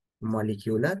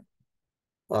molecular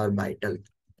orbital,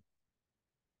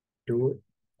 two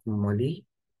molecular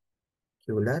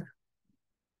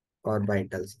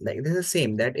orbitals. Like this is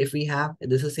same, that if we have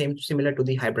this is same similar to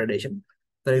the hybridization.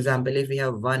 For example, if we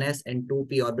have 1s and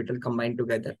 2p orbital combined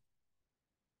together,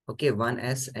 okay,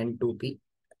 1s and 2p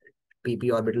pp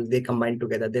orbitals, they combine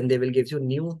together, then they will give you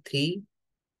new 3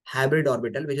 hybrid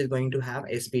orbital, which is going to have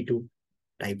sp2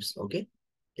 types. Okay,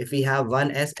 if we have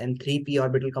 1s and 3p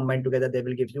orbital combined together, they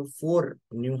will give you 4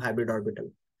 new hybrid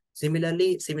orbital. Similar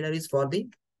is for the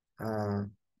uh,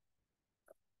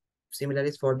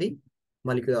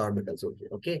 molecular orbitals. Okay,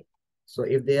 okay. So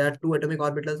if there are 2 atomic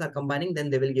orbitals are combining, then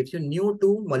they will give you new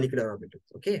 2 molecular orbitals.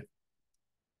 Okay,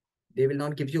 they will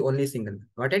not give you only single.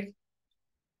 Got it?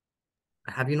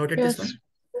 Have you noted this one?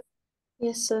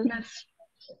 Yes, sir. Yes.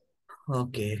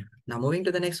 Okay. Now moving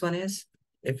to the next one is,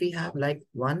 if we have like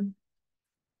one,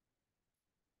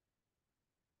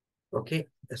 okay,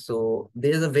 so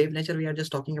there is a wave nature we are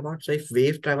just talking about. So if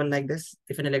wave travel like this,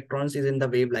 if an electron is in the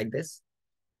wave like this,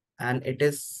 and it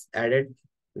is added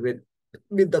with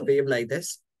the wave like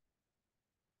this,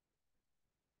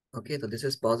 okay, so this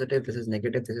is positive, this is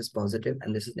negative, this is positive,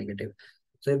 and this is negative.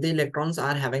 So if the electrons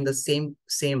are having the same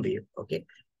wave, okay,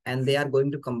 and they are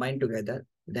going to combine together,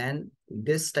 then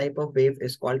this type of wave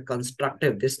is called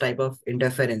constructive. This type of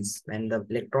interference, when the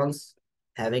electrons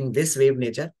having this wave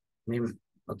nature,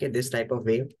 okay, this type of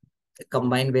wave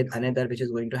combined with another which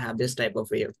is going to have this type of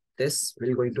wave, this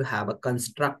will going to have a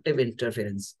constructive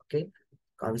interference. Okay,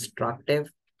 constructive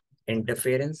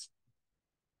interference,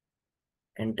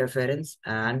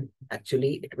 and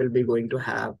actually it will be going to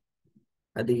have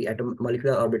the atom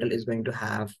molecular orbital is going to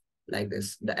have like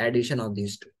this, the addition of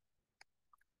these two.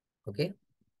 Okay,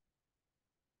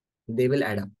 they will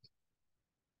add up.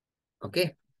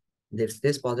 Okay,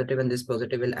 this positive and this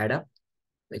positive will add up.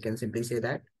 We can simply say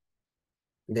that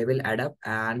they will add up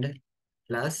and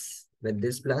plus with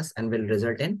this plus and will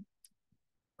result in,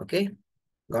 okay,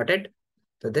 got it.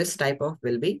 So this type of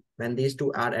will be, when these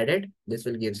two are added, this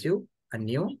will gives you a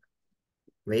new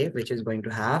wave which is going to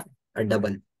have a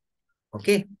double.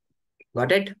 Okay,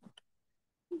 got it.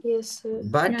 Yes, sir.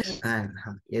 But Yes.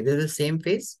 yeah, this is the same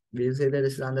phase. We will say that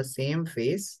this is on the same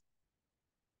phase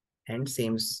and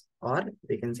same, or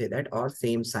we can say that, or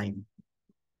same sign.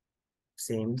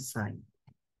 Same sign.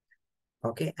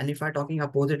 Okay, and if I'm talking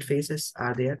opposite phases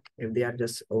are there, if they are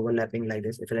just overlapping like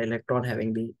this, if an electron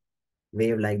having the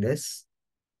wave like this,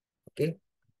 okay,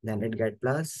 then it get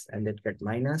plus and it get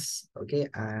minus. Okay,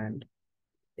 and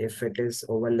if it is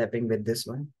overlapping with this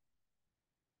one,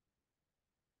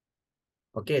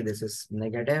 okay, this is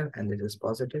negative and this is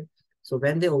positive. So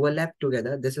when they overlap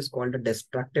together, this is called a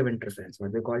destructive interference.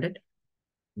 What we called it?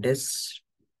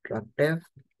 Destructive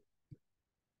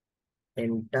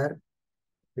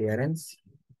interference.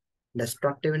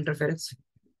 Destructive interference.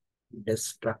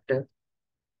 Destructive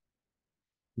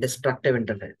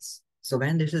interference. So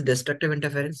when this is destructive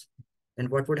interference, then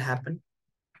what would happen?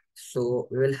 So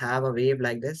we will have a wave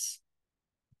like this.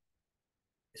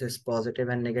 This is positive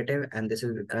and negative, and this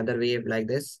is another wave like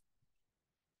this,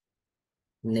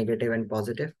 negative and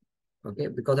positive. Okay,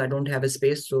 because I don't have a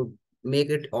space, so make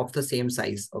it of the same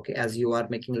size. Okay, as you are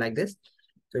making like this,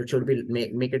 so it should be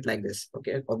make it like this.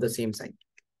 Okay, of the same size,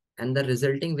 and the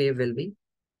resulting wave will be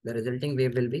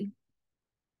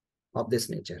of this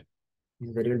nature.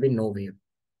 There will be no wave.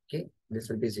 Okay, this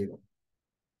will be zero.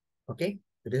 Okay,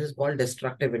 so this is called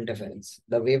destructive interference.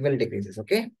 The wave will decreases.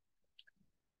 Okay,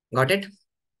 got it?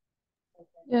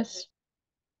 Yes.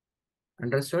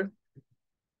 Understood?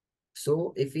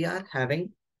 So if we are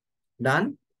having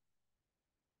done,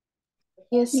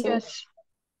 Yes, sir. Yes.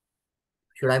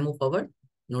 should I move forward?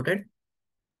 Noted?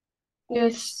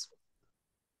 Yes.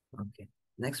 Okay.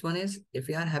 Next one is, if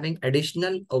we are having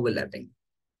additional overlapping.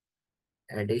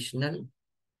 Additional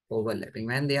overlapping.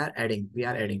 When they are adding, we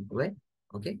are adding.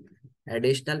 Okay.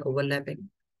 Additional overlapping.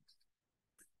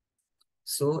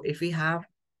 So if we have,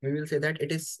 we will say that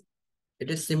it is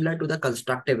similar to the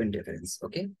constructive interference.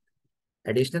 Okay.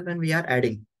 Additional when we are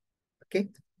adding. Okay.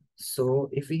 So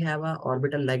if we have a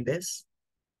orbital like this,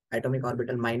 atomic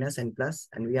orbital minus and plus,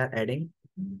 and we are adding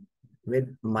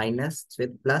with minus,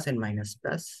 with plus and minus,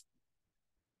 plus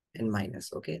and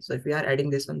minus. Okay, so if we are adding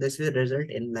this one, this will result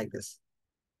in like this.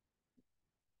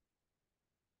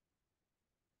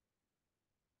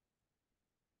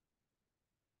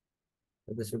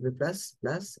 So this will be plus,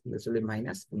 plus, this will be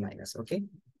minus, minus. Okay,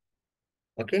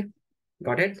 okay,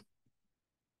 got it.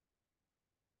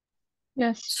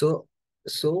 Yes.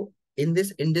 So in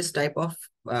this type of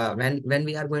when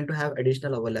we are going to have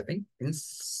additional overlapping,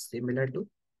 is similar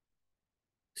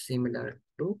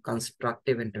to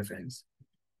constructive interference.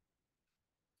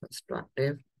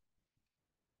 Constructive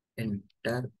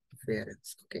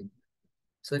interference. Okay,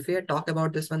 so if we talk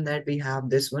about this one, that we have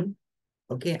this one.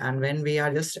 Okay, and when we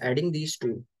are just adding these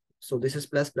two, so this is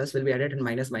plus, plus will be added and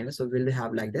minus, minus, so we'll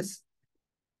have like this.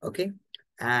 Okay,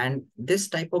 and this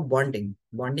type of bonding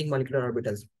molecular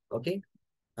orbitals, okay,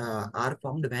 are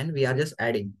formed when we are just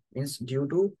adding, means due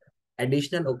to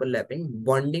additional overlapping,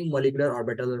 bonding molecular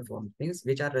orbitals are formed, means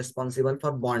which are responsible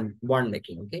for bond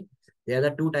making. Okay, there are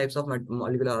the two types of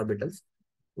molecular orbitals.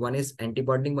 One is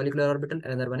anti-bonding molecular orbital,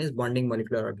 another one is bonding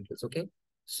molecular orbitals. Okay,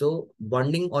 so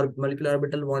bonding or molecular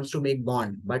orbital wants to make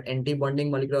bond, but anti-bonding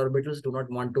molecular orbitals do not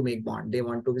want to make bond. They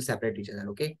want to be separate each other.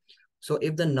 Okay, so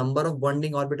if the number of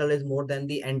bonding orbital is more than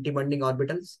the anti-bonding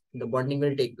orbitals, the bonding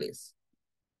will take place.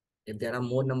 If there are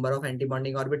more number of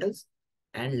anti-bonding orbitals,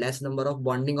 and less number of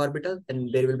bonding orbitals, then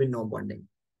there will be no bonding.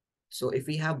 So if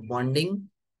we have bonding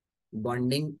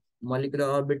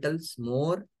molecular orbitals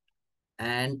more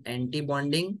and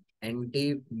anti-bonding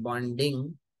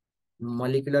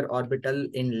molecular orbital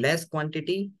in less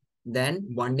quantity, then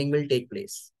bonding will take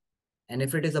place. And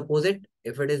if it is opposite,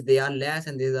 if it is they are less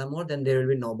and these are more, then there will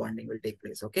be no bonding will take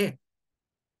place. Okay,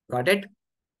 got it?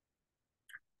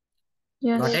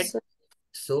 Got Yes. it?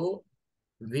 So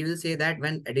we will say that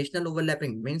when additional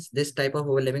overlapping means this type of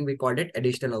overlapping, we called it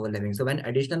additional overlapping. So when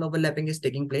additional overlapping is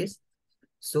taking place,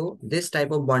 so this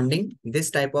type of bonding,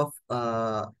 this type of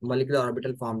molecular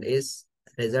orbital formed is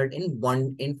result in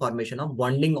formation of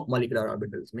bonding molecular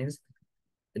orbitals. Means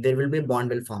there will be a bond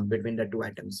will form between the two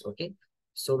atoms. Okay,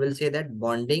 so we'll say that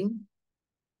bonding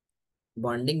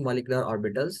molecular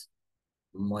orbitals,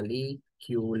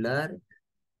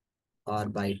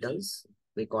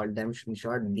 we call them in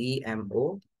short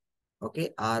DMO.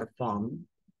 Okay, are formed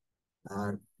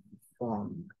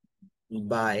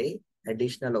by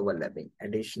additional overlapping.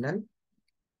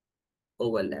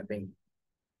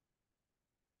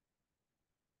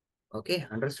 Okay,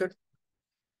 understood?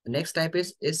 The next type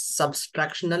is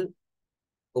subtractional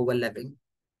overlapping.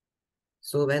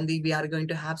 So when we are going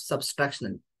to have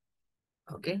subtractional,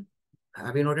 okay,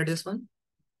 have you noted this one?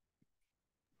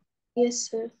 Yes,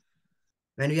 sir.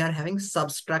 When we are having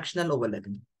subtractional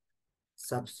overlapping.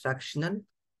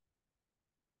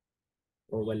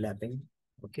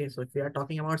 Okay, so if we are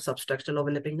talking about subtractional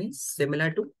overlapping means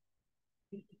similar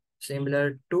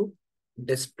to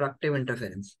destructive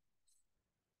interference.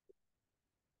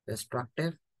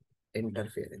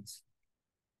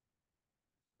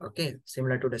 Okay,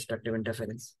 similar to destructive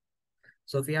interference.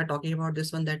 So if we are talking about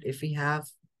this one, that if we have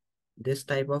this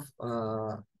type of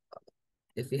one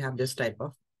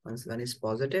is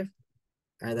positive,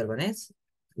 another one is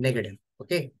negative.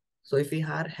 Okay, so if we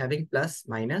are having plus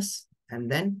minus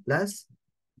and then plus,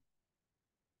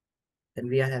 then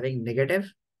we are having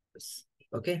negative.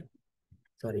 Okay,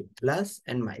 sorry, plus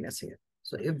and minus here.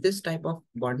 So if this type of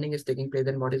bonding is taking place,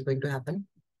 then what is going to happen?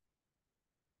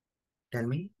 Tell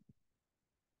me.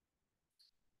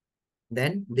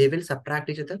 Then they will subtract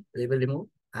each other, they will remove,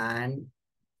 and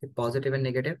the positive and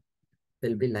negative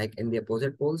will be like in the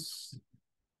opposite poles.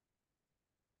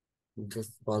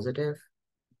 Just positive.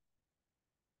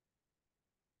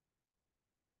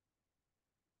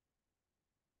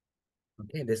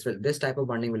 Okay, this type of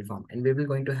bonding will form, and we will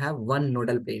going to have one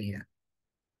nodal plane here.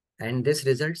 And this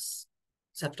results,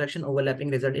 subtraction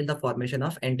overlapping result in the formation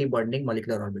of anti-bonding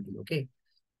molecular orbital. Okay,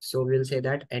 so we'll say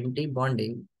that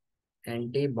anti-bonding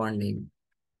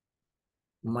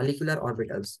molecular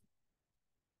orbitals,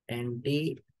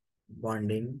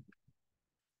 anti-bonding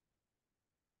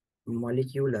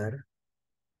molecular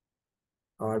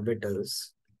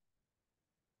orbitals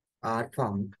are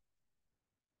formed,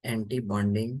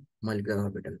 anti-bonding molecular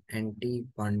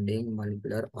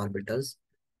orbitals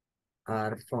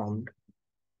are formed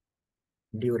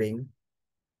during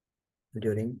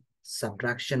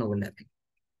subtractional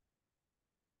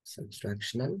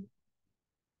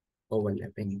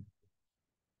overlapping.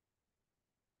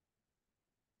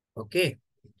 Okay,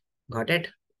 got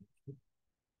it?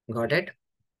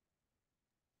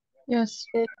 Yes.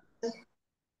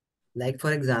 Like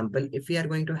for example, if we are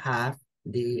going to have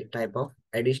the type of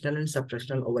additional and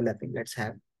subtractional overlapping, let's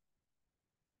have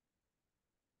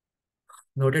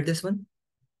noted this one.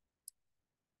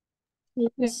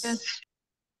 Yes. Yes.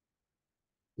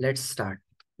 Let's start.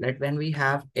 When we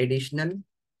have additional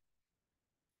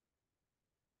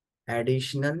and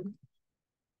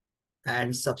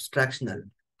subtractional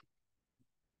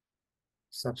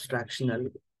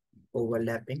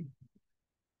overlapping,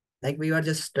 like we were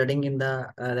just studying in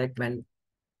the like when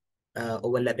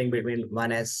overlapping between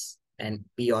 1s and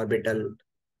p orbital.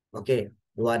 Okay,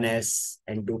 1s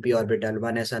and 2p orbital,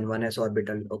 1s and 1s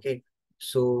orbital. Okay,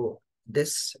 so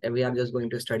this we are just going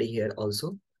to study here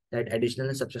also, that additional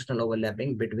and subtractional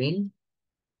overlapping between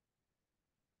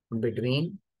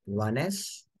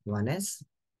 1s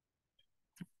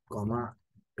comma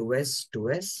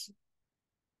 2s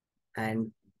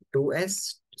and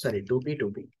 2p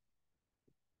 2p.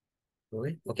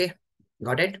 Okay,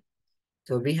 got it?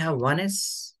 So we have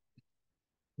 1s,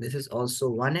 this is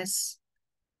also 1s,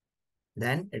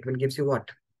 then it will gives you what?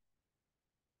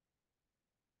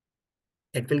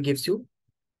 It will gives you,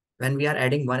 when we are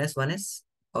adding 1s,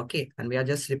 okay, and we are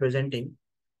just representing,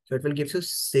 so it will gives you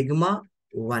sigma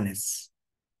 1s.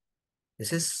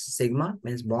 This is sigma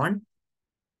means bond,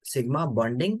 sigma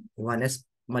bonding 1s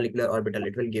molecular orbital,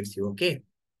 it will gives you. Okay,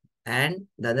 and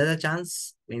the other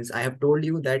chance means I have told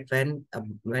you that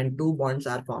when two bonds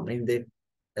are forming, they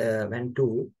when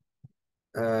two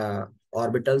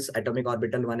orbitals, atomic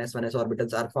orbital 1s, 1s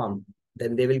orbitals are formed,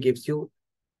 then they will gives you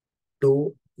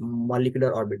two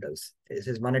molecular orbitals. This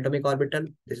is one atomic orbital,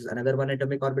 this is another one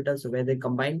atomic orbital. So when they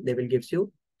combine, they will gives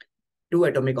you two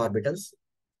atomic orbitals,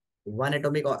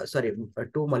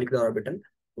 two molecular orbital.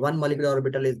 One molecular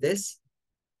orbital is this,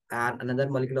 and another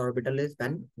molecular orbital is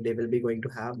when they will be going to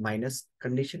have minus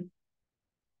condition.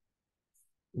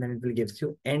 Then it will gives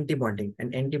you anti-bonding,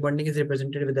 and anti-bonding is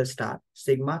represented with a star,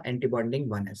 sigma anti-bonding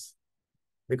 1s.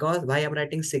 Because why I'm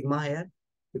writing sigma here?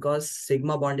 Because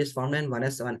sigma bond is formed when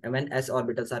when s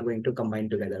orbitals are going to combine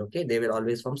together. Okay, they will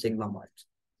always form sigma bonds.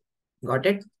 Got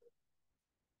it?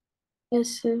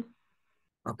 Yes, sir.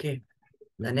 Okay.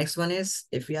 The next one is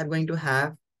if we are going to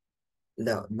have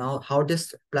the now how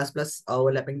this plus plus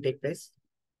overlapping take place.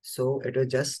 So it is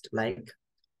just like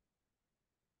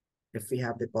if we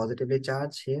have the positively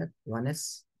charged here,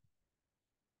 1s,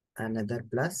 another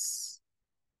plus,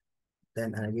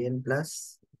 then again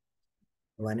plus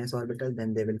 1s orbital,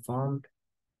 then they will form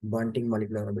bonding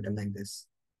molecular orbital like this.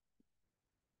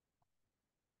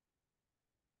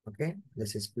 Okay,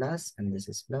 this is plus and this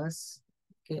is plus.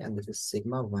 Okay, and this is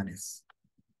sigma 1s.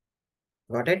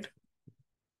 Got it?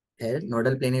 Here,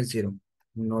 nodal plane is 0.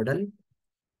 Nodal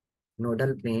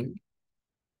plane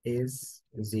is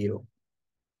 0.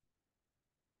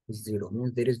 0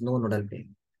 means there is no nodal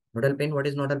plane. Nodal plane, what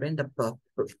is nodal plane?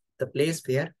 The place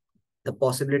where the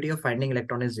possibility of finding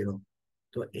electron is 0.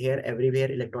 So here,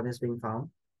 everywhere electron is being found.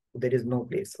 There is no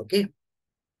place. Okay,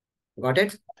 got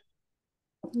it?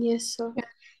 Yes, sir.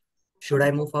 Should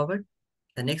I move forward?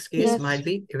 The next case Yes. might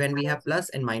be when we have plus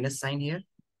and minus sign here.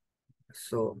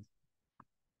 So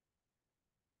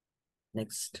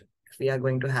next, if we are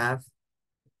going to have,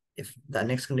 if the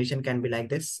next condition can be like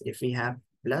this, if we have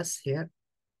plus here,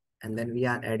 and then we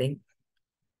are adding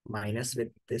minus with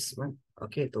this one.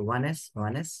 Okay, so 1s,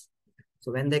 1s.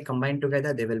 So when they combine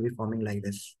together, they will be forming like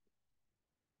this.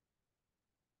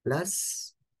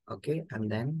 Plus, okay,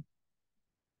 and then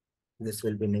this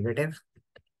will be negative.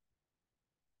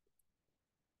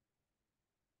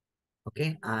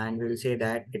 Okay, and we will say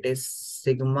that it is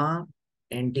sigma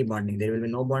anti-bonding. There will be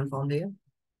no bond formed here.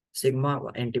 Sigma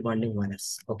anti-bonding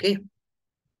 1s. Okay.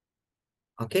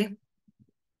 Okay.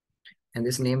 And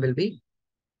this name will be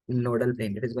nodal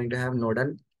plane. It is going to have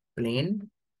nodal plane,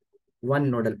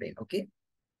 one nodal plane. Okay.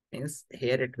 Means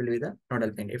here it will be the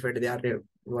nodal plane. If they are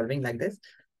revolving like this,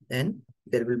 then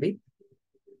there will be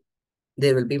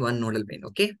one nodal plane.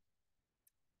 Okay.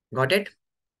 Got it?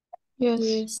 Yes.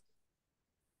 Yes.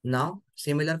 Now,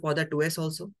 similar for the 2s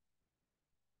also.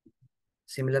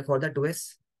 Similar for the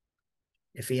 2s.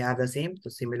 If we have the same, so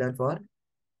similar for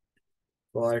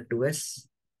 2s,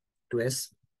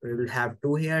 we will have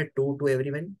 2 here, 2 to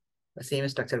everyone. The same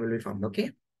structure will be formed.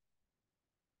 Okay.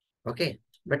 Okay.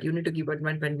 But you need to keep in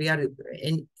mind when we are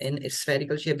in a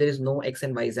spherical shape, there is no x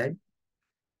and y z.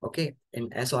 Okay.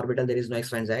 In s orbital, there is no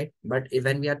x, y, z. But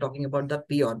when we are talking about the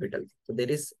p orbital, so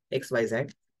there is x, y, z.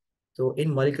 So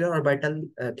in molecular orbital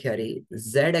theory,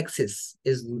 z-axis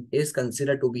is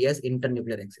considered to be as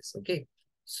internuclear axis. Okay.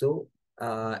 So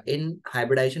in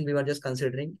hybridization, we were just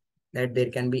considering that there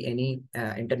can be any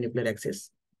internuclear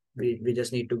axis. We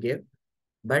just need to give.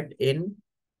 But in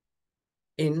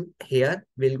here,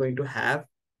 we're going to have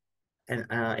an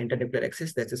internuclear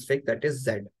axis that is fixed, that is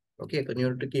z. Okay. So you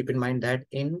have to keep in mind that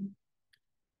in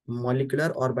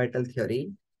molecular orbital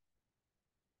theory,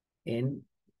 in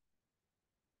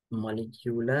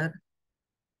molecular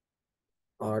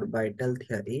orbital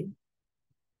theory,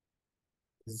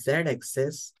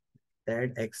 z-axis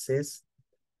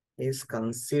is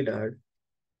considered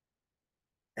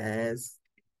as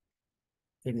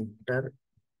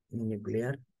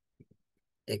internuclear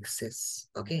axis.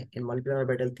 Okay, in molecular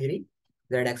orbital theory,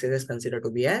 z-axis is considered to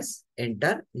be as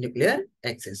internuclear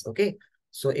axis. Okay,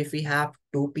 so if we have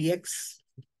 2px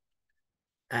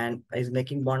and is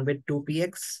making bond with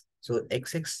 2px, so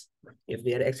xx, if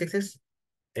they are x-axis,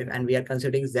 and we are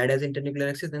considering z as internuclear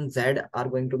axis, then z are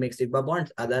going to make sigma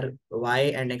bonds, other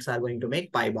y and x are going to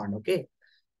make pi bond. Okay,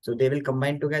 so they will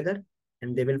combine together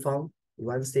and they will form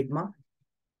one sigma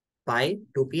pi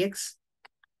 2px.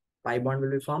 Pi bond will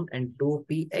be formed and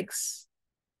 2px.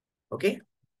 Okay,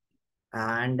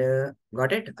 and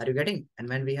got it? Are you getting? And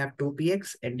when we have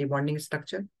 2px anti-bonding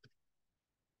structure,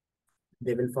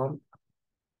 they will form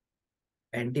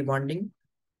anti-bonding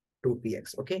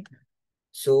 2px. Okay,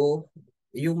 so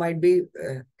you might be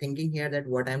thinking here that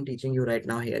what I'm teaching you right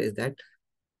now here is that,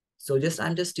 so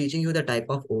I'm just teaching you the type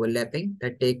of overlapping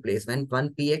that take place when one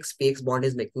px bond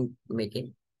is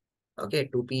making. Okay,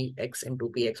 2px and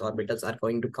 2px orbitals are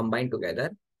going to combine together.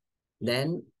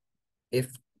 Then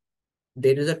if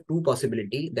there is a two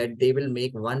possibility that they will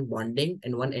make one bonding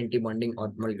and one anti-bonding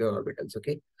or molecular orbitals.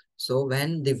 Okay, so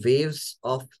when the waves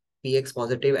of px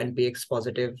positive and px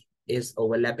positive is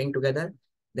overlapping together,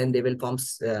 then they will form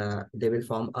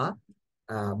a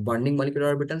bonding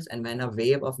molecular orbitals, and when a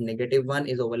wave of negative one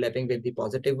is overlapping with the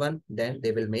positive one, then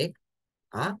they will make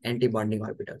anti-bonding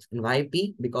orbitals. And why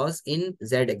p? Because in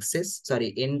z-axis, sorry,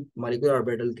 in molecular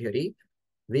orbital theory,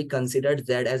 we considered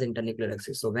Z as internuclear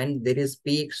axis. So when there is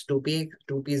Px,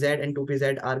 2pz and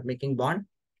 2pz are making bond,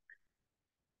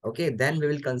 okay, then we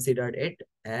will consider it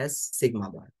as sigma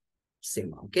bond.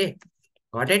 Sigma, okay.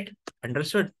 Got it?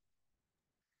 Understood?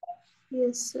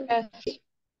 Yes, sir. Yes.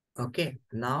 Okay.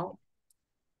 Now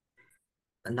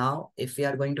if we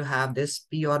are going to have this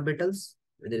p orbitals,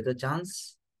 there is a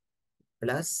chance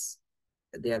plus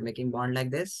they are making bond like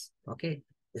this. Okay.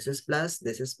 This is plus,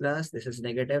 this is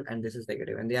negative, and this is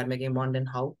negative. And they are making bond, then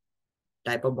how?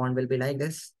 Type of bond will be like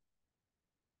this.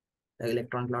 The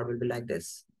electron cloud will be like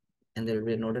this, and there will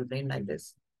be a nodal plane like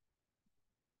this.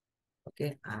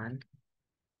 Okay, and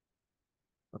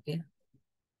okay,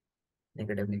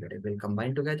 negative will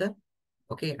combine together.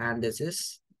 Okay, and this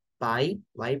is pi,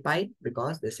 why pi?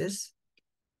 Because this is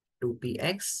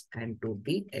 2px and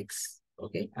 2px.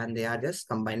 Okay, and they are just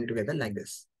combining together like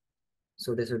this.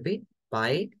 So this will be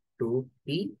pi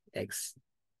 2px.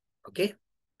 Okay,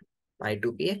 pi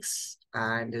 2px,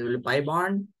 and there will be pi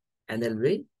bond, and there will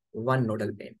be one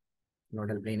nodal plane.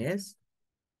 Nodal plane is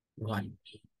 1.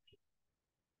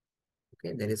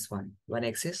 Okay, there is one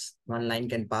axis, one line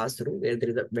can pass through where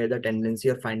there is where the tendency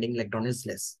of finding electron is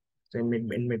less. So in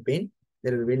midplane,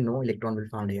 there will be no electron will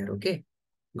found here. Okay,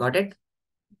 got it?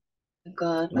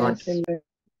 Got Got Yes.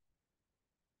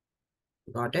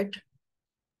 got it.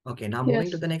 Okay, now moving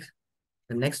to Yes. the next.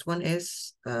 The next one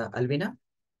is Alvina.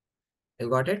 You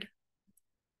got it?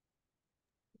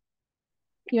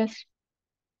 Yes.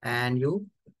 And you,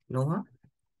 Noah?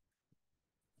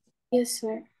 Yes,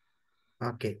 sir.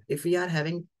 Okay, if we are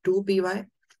having 2py,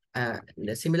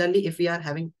 similarly, if we are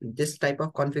having this type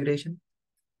of configuration,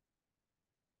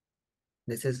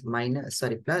 this is minus,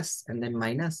 sorry, plus, and then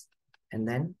minus, and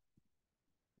then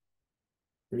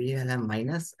we will have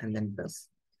minus and then plus.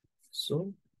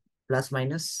 So plus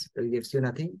minus gives you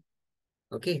nothing.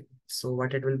 Okay, so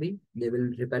what it will be? They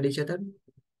will repel each other.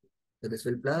 So this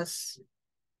will plus,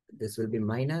 this will be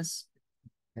minus,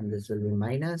 and this will be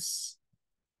minus,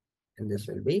 and this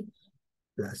will be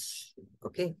plus.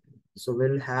 Okay, so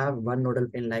we'll have one nodal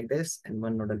pin like this and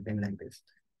one nodal pin like this.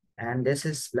 And this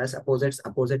is plus opposites.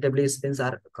 Oppositively spins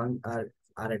are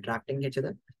attracting each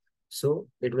other. So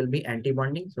it will be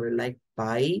anti-bonding. So we'll like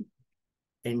pi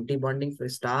anti-bonding for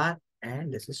star,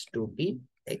 and this is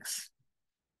 2px.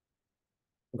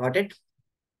 Got it?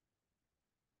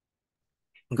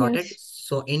 Got it? Yes.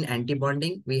 So in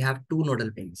anti-bonding, we have two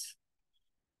nodal planes.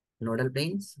 Nodal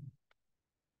planes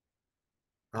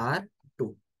are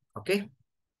two. Okay.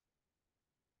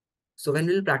 So when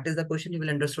we will practice the question, you will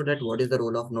understand that what is the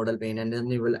role of nodal plane, and then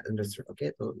you will understand.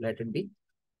 Okay. So let it be.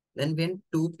 Then when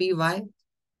 2py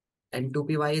and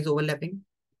 2py is overlapping,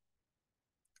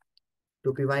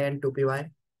 2py and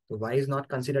 2py, so y is not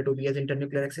considered to be as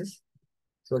internuclear axis.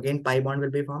 So again, pi bond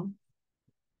will be formed.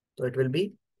 So it will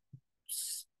be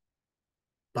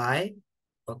pi,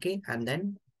 okay, and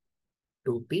then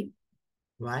 2py,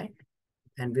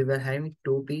 and we were having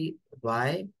 2py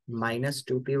minus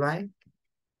 2py,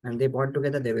 and they bond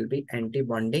together, they will be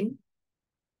anti-bonding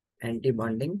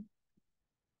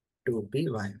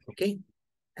 2py, okay.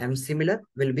 And similar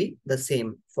will be the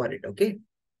same for it, okay.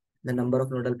 The number of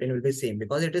nodal plane will be same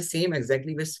because it is same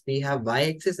exactly which we have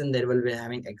y-axis and there will be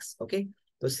having x, okay.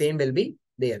 So same will be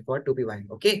there for 2py,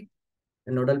 okay.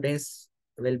 The nodal planes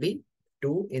will be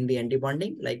 2 in the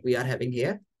anti-bonding like we are having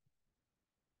here.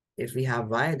 If we have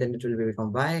y, then it will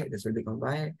become y, this will become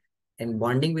y. In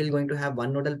bonding, we're going to have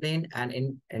one nodal plane, and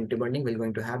in anti-bonding, we're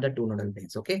going to have the two nodal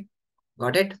planes. Okay,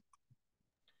 got it?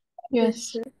 Yes, Yes.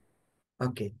 sir.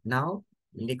 Okay, now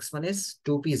next one is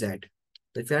 2pz.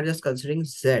 So if you are just considering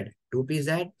z,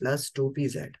 2pz plus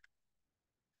 2pz.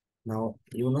 Now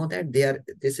you know that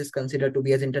this is considered to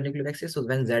be as internuclear axis. So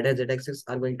when z and z axis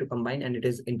are going to combine and it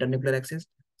is internuclear axis,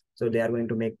 so they are going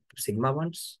to make sigma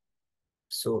bonds.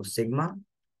 So sigma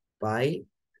pi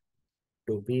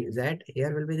 2pz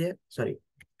here will be there. Sorry,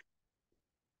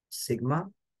 sigma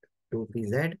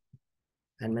 2pz,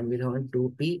 and when we have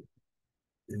 2pz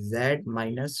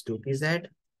minus 2pz,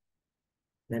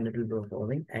 then it will be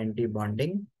forming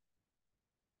anti-bonding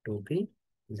 2pz.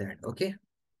 Okay,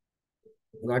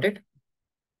 got it?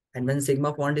 And when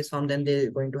sigma bond is formed, then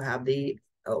they're going to have the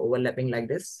overlapping like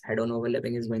this. Head-on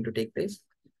overlapping is going to take place.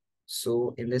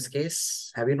 So in this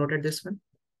case, have you noted this one?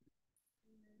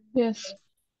 Yes.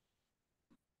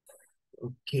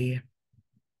 Okay.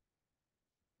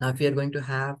 Now if we are going to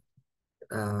have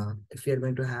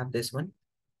this one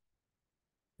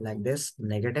like this,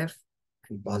 negative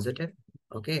and positive,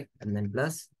 okay, and then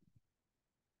plus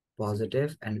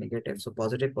positive and negative. So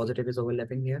positive is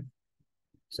overlapping here.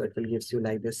 So it will gives you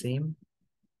like the same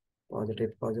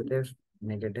positive,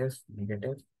 negative,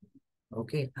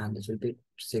 okay, and this will be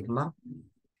sigma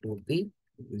 2p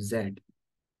z,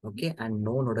 okay, and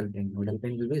no nodal plane. Nodal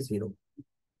plane will be 0,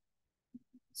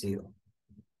 0,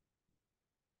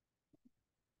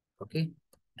 okay.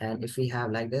 And if we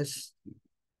have like this,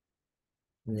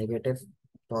 negative,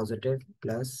 positive,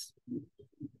 plus,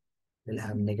 we'll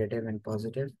have negative and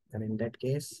positive, and in that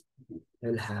case,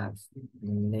 we'll have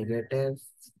negative,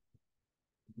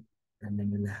 and then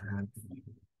we'll have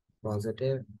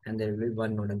positive, and there will be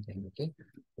one nodal plane, okay.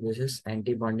 This is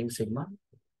anti-bonding sigma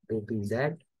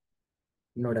 2pz,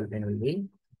 nodal plane will be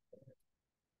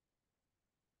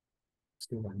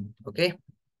 1, okay.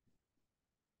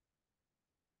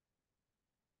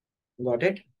 Got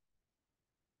it?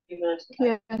 Yes.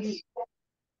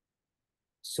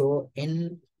 So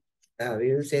in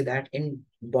we will say that in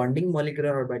bonding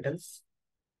molecular orbitals,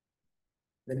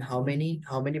 then how many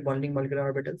bonding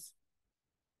molecular orbitals?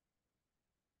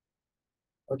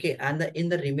 Okay, and in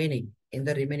the remaining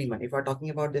one, if we're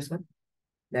talking about this one,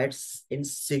 that's in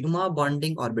sigma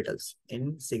bonding orbitals.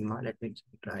 In sigma, let me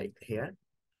try it here.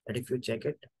 That if you check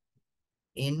it,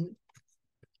 in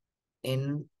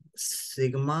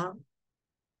sigma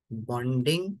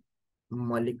bonding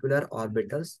molecular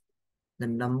orbitals, the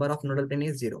number of nodal plane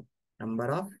is 0.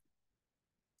 Number of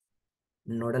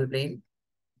nodal plane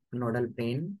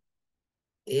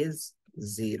is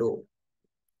 0.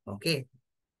 Okay.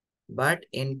 But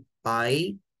in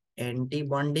pi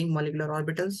anti-bonding molecular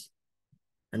orbitals,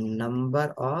 the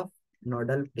number of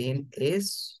nodal plane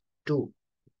is 2.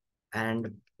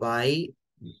 And pi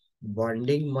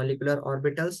bonding molecular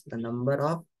orbitals, the number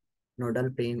of nodal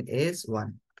plane is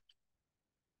 1.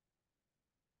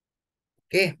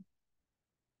 Okay.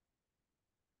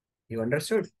 You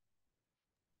understood?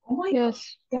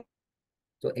 Yes.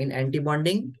 So in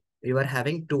anti-bonding, we were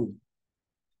having 2.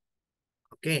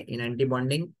 Okay. In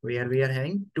anti-bonding, where we are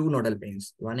having 2 nodal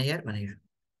planes. One here, one here.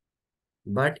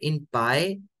 But in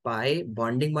pi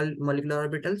bonding molecular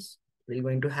orbitals, we're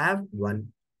going to have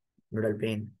 1 nodal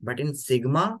plane. But in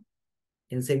sigma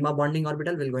bonding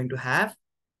orbital, we're going to have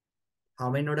how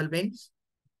many nodal planes?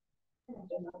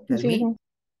 Tell me. 0.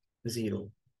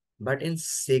 0. But in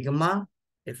sigma,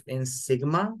 if in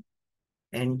sigma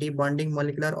anti-bonding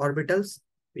molecular orbitals,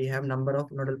 we have number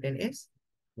of nodal plane is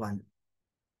 1.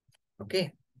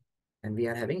 Okay. And we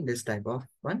are having this type of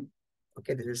one.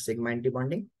 Okay. This is sigma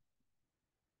anti-bonding.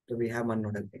 So we have 1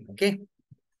 nodal plane. Okay.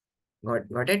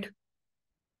 Got it?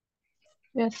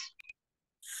 Yes.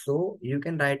 So you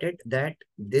can write it that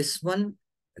this one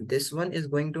is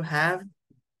going to have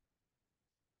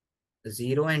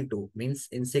 0 and 2. Means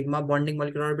in sigma bonding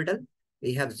molecular orbital,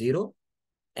 we have 0.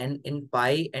 And in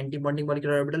pi anti-bonding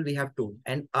molecular orbital, we have 2.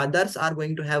 And others are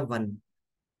going to have 1.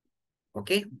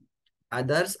 Okay.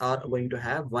 Others are going to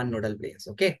have 1 nodal planes.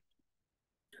 Okay.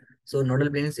 So nodal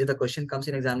planes, if the question comes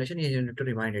in examination, you need to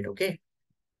remind it. Okay.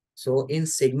 So in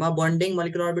sigma bonding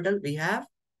molecular orbital, we have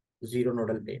 0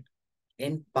 nodal plane.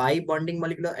 In pi bonding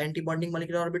molecular anti-bonding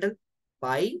molecular orbital,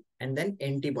 pi and then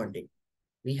anti-bonding,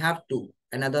 we have 2.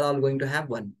 Another are going to have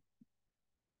 1.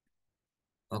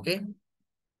 Okay.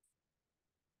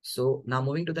 So now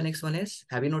moving to the next one is,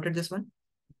 have you noted this one?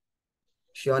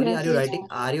 Surely, Yes.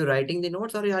 are you writing the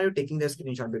notes, or are you taking the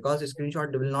screenshot? Because the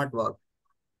screenshot will not work.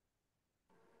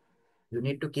 You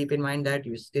need to keep in mind that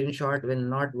your screenshot will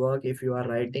not work if you are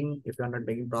writing, if you are not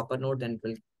making proper note, then it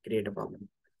will create a problem.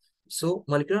 So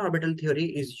molecular orbital theory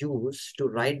is used to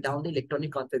write down the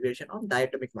electronic configuration of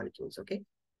diatomic molecules, okay?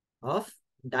 Of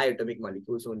diatomic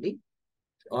molecules only,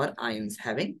 or ions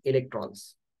having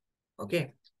electrons.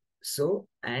 Okay. So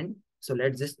let's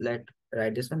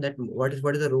write this one, that what is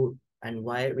the rule and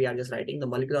why we are just writing. The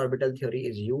molecular orbital theory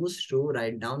is used to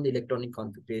write down the electronic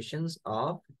configurations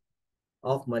of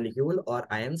molecule or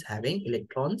ions having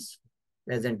electrons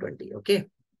less than 20. Okay.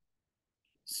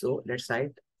 So let's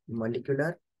write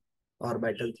molecular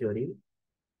orbital theory.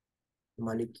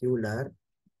 Molecular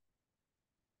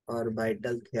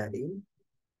orbital theory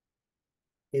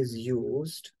is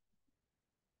used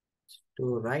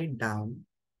to write down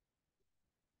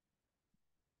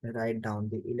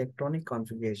the electronic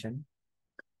configuration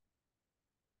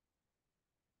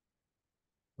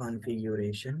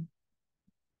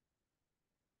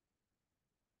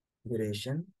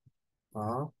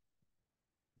of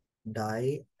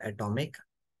diatomic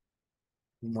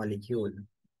molecule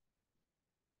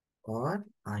or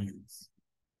ions.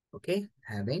 Okay,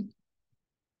 having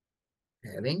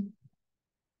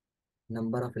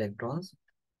number of electrons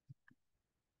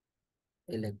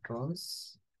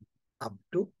up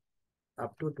to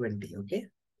 20. Okay,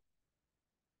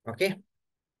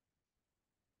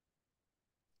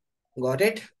 got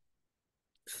it.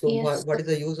 So Yes, what is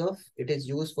the use of it? Is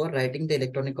used for writing the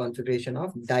electronic configuration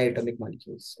of diatomic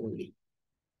molecules only.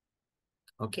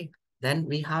 Okay, then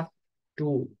we have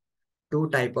two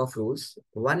type of rules.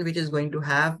 One which is going to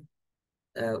have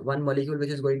one molecule which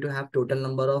is going to have total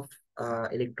number of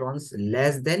electrons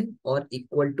less than or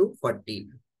equal to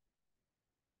 14.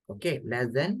 Okay,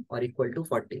 less than or equal to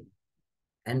 14.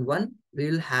 And one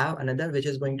we will have another which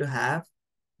is going to have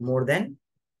more than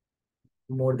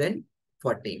 14.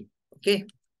 Okay,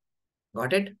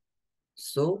 got it.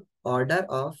 So order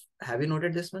of, have you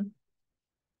noted this one?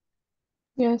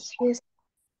 Yes. yes,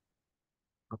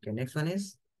 Okay, next one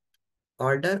is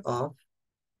order of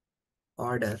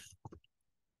order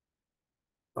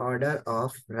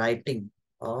writing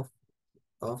of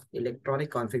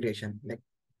electronic configuration, like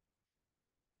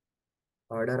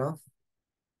order of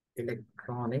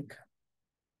electronic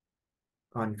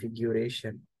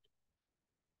configuration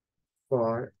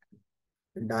for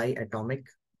diatomic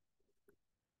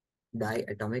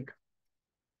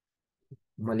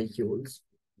molecules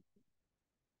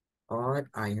or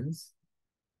ions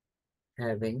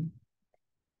having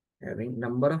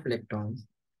number of electrons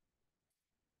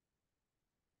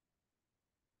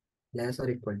less or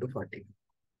equal to 40.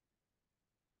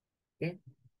 Okay,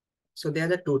 so there are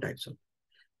the two types of.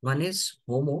 One is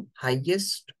HOMO,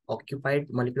 highest occupied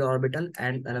molecular orbital,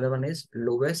 and another one is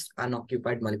lowest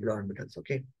unoccupied molecular orbitals.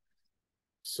 Okay,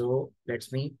 so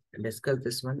let's me discuss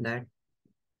this one. That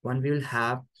one we will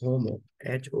have HOMO,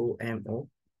 HOMO,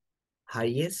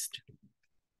 highest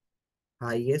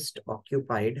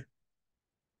occupied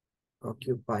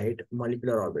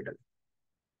molecular orbital,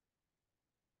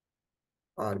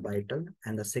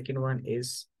 and the second one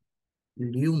is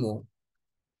LUMO.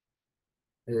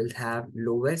 We will have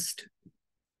lowest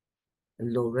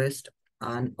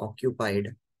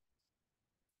unoccupied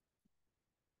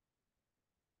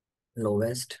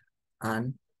lowest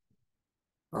unoccupied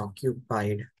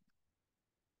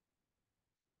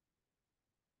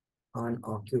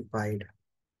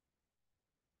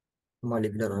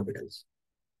molecular orbitals.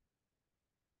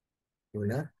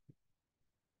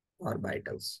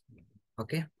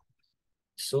 Okay,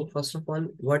 so first of all,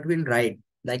 what we'll write,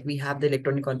 like we have the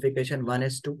electronic configuration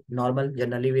 1s2 normal.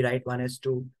 Generally we write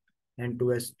 1s2 and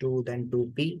 2s2, then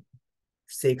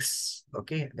 2p6,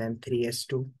 okay, then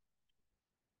 3s2.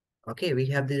 Okay, we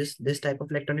have this type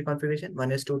of electronic configuration: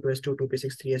 1s2, 2s2,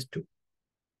 2p6, 3s2,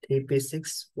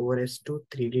 3p6, 4s2,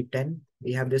 3d10.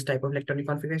 We have this type of electronic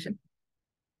configuration.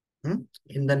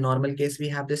 In the normal case, we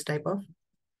have this type of.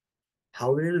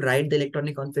 How we will write the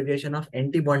electronic configuration of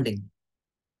anti-bonding?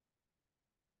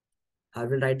 How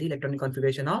we will write the electronic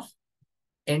configuration of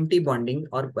anti-bonding,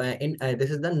 or this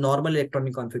is the normal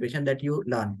electronic configuration that you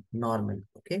learn, normal.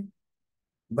 Okay,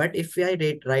 but if I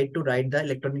write the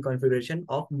electronic configuration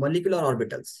of molecular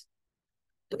orbitals,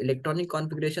 the electronic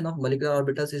configuration of molecular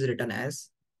orbitals is written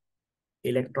as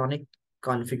electronic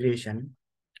configuration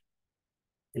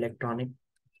electronic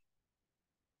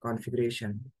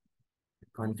configuration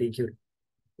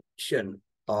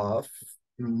of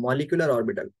molecular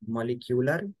orbitals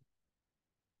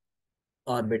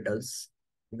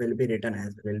will be written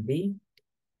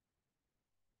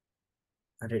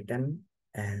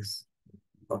as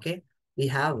okay, we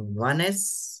have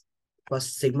 1s,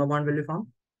 first sigma bond will be formed.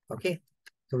 Okay,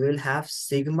 so we will have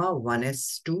sigma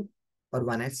 1s2 or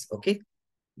 1s. Okay,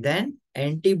 then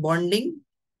anti-bonding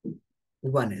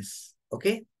 1s.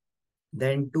 Okay,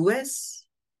 then 2s,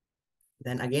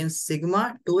 then again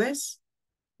sigma 2s,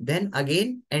 then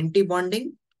again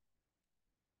anti-bonding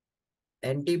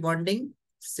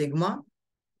sigma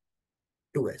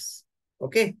 2s.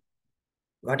 Okay,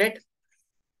 got it?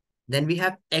 Then we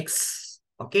have x.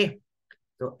 Okay,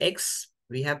 so x,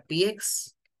 we have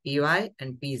px, py,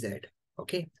 and pz.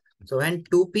 Okay, so when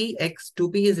 2p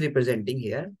is representing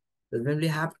here, so when we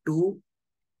have two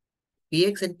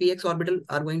px and px orbital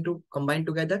are going to combine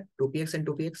together, 2px and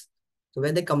 2px. So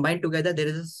when they combine together, there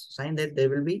is a sign that there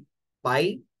will be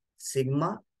pi,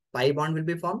 sigma, pi bond will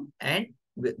be formed, and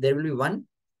there will be one.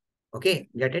 Okay,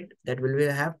 get it? That will be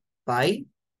have pi,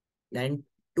 then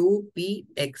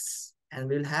 2px, and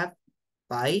we'll have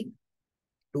pi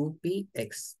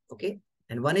 2px. Okay,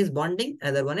 and one is bonding,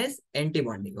 another one is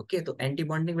anti-bonding. Okay, so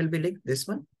anti-bonding will be like this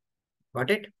one.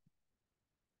 Got it?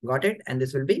 Got it? And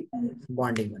this will be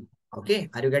bonding one. Okay,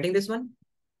 are you getting this one?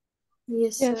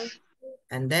 Yes, sir. Yes.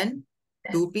 And then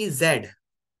 2pz.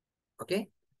 Okay,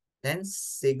 then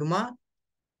sigma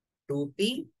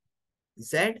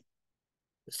 2pz,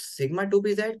 sigma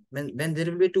 2pz, when there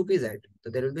will be 2pz, so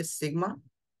there will be sigma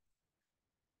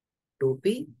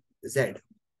 2pz.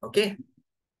 Okay,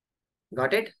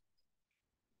 got it?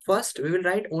 First we will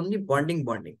write only bonding.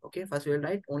 Okay, first we will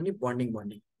write only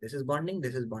bonding. This is bonding,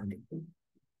 this is bonding.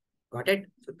 Got it?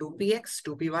 So 2px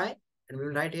 2py, and we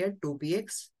will write here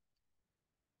 2px,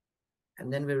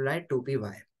 and then we will write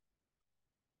 2py,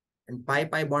 and pi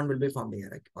bond will be formed here,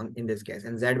 like in this case,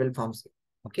 and z will form C.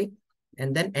 Okay,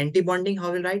 and then anti-bonding,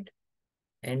 how will write?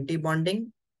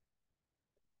 Anti-bonding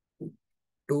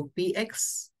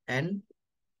 2px and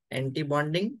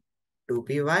anti-bonding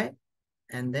 2py,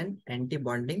 and then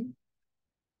anti-bonding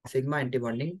sigma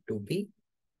anti-bonding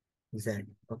 2pz.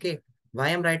 Okay, why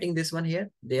I'm writing this one here?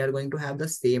 They are going to have the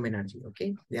same energy.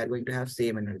 Okay, they are going to have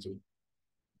same energy.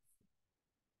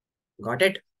 Got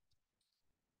it?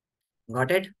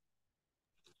 Got it?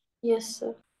 Yes,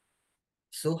 sir.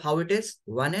 So how it is?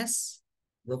 1s.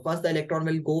 The first the electron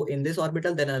will go in this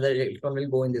orbital, then another electron will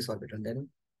go in this orbital, then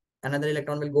another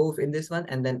electron will go in this one,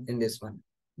 and then in this one.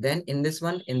 Then in this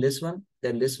one, in this one,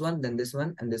 then this one, then this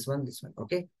one, and this one, this one.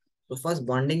 Okay. So first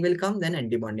bonding will come, then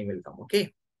anti-bonding will come.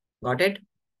 Okay. Got it?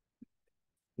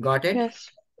 Got it? Yes.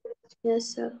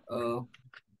 Yes, sir.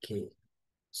 Okay.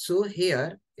 So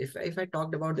here, if I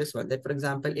talked about this one, that for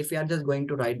example, if we are just going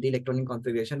to write the electronic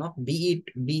configuration of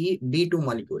B2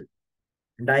 molecule,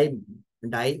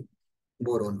 di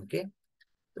boron, okay?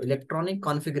 So electronic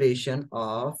configuration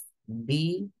of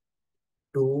B2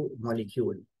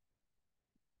 molecule.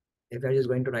 If we are just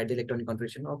going to write the electronic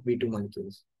configuration of B2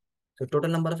 molecules. So total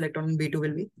number of electrons in B2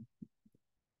 will be,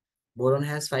 boron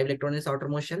has 5 electrons in its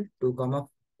outermost shell, 2,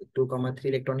 3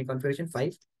 electronic configuration,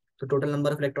 5. So total number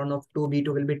of electron of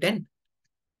 2B2 will be 10.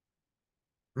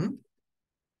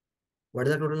 What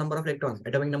is the total number of electrons?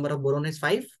 Atomic number of boron is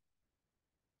 5.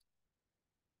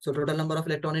 So total number of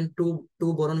electron in 2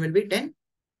 boron will be 10.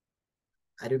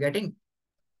 Are you getting?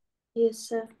 Yes,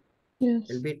 sir. Yes.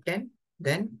 Will be 10.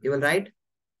 Then you will write,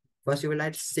 first you will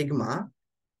write sigma.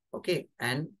 Okay,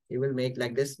 and you will make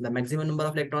like this. The maximum number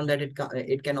of electron that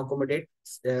it can accommodate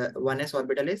 1s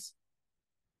orbital is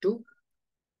 2.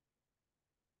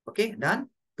 Okay, done.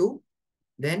 2.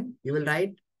 Then you will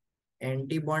write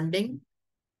anti-bonding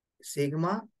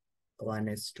sigma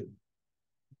 1s2.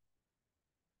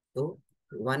 So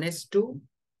 1s2.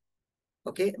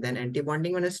 Okay, then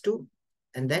anti-bonding 1s2,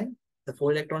 and then the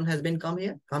 4 electron has been come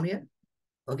here.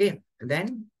 Okay,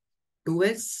 then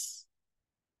 2s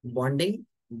bonding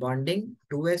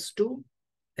 2s2,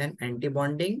 and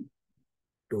anti-bonding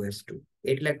 2s2.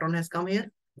 8 electron has come here.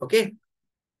 Okay,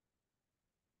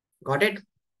 got it?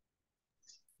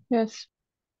 Yes.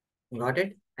 Got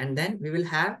it? And then we will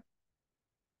have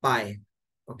pi.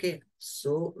 Okay,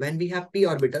 so when we have p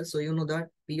orbitals, so you know that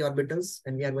p orbitals,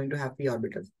 and we are going to have p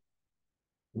orbitals,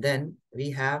 then we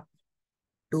have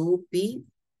 2p,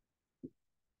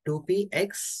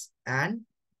 2px, and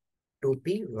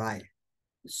 2py.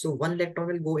 So one electron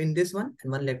will go in this one,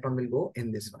 and one electron will go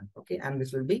in this one. Okay, and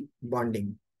this will be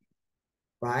bonding.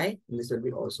 Pi, this will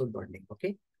be also bonding.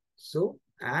 Okay, so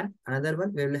and another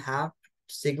one we will have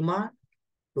sigma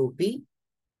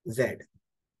 2pz,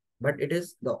 but it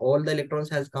is the all the electrons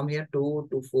has come here, 2,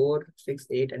 2, 4, 6,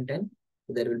 8, and 10.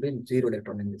 So there will be 0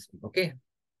 electron in this one. Okay.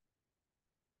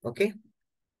 Okay.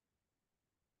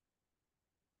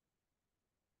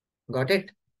 Got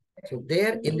it? So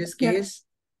there in this Yeah. case,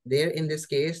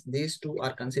 these two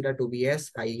are considered to be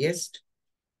as highest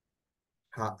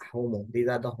homo. These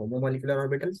are the homomolecular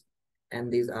orbitals,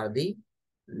 and these are the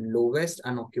lowest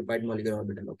unoccupied molecular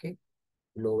orbital. Okay.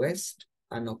 Lowest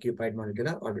unoccupied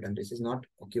molecular orbital. This is not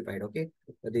occupied. Okay.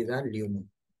 So these are LUMO.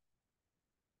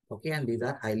 Okay. And these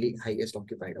are highest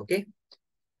occupied. Okay.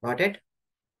 Got it?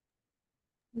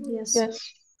 Yes, sir.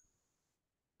 Yes.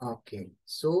 Okay.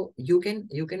 So you can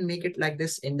make it like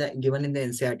this in the given in the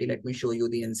NCRT. Let me show you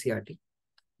the NCRT.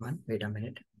 Wait a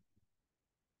minute.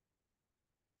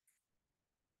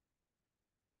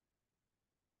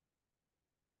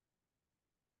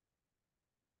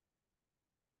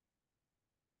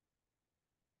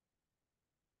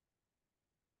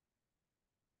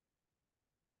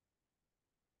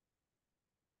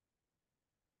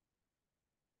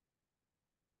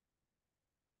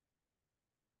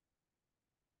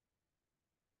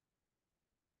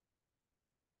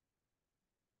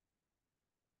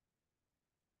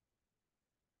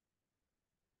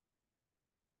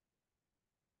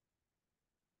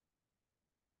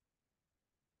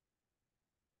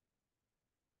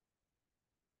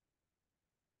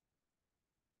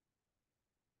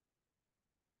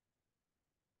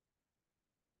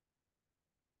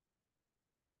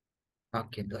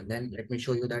 Okay, then let me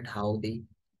show you that how the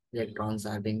electrons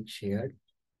are being shared.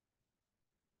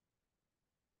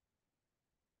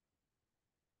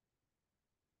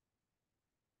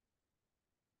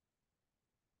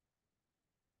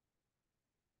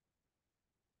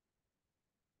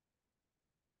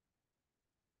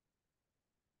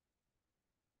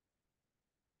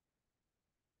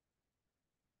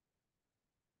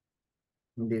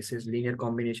 This is linear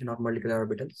combination of molecular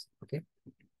orbitals. Okay.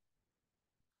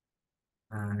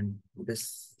 And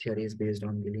this theory is based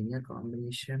on the linear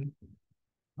combination.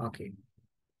 Okay.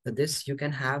 So this you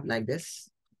can have like this.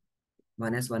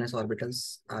 1s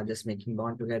orbitals are just making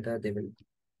bond together. They will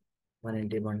one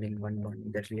anti-bonding, one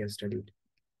bonding that we have studied.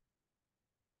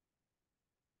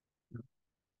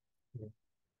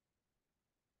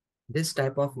 This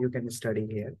type of you can study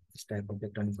here, this type of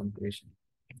electronic configuration.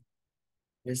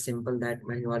 It's simple that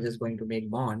when you are just going to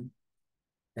make bond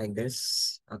like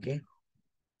this, okay.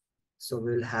 So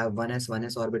we will have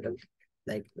 1s orbital,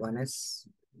 like 1s.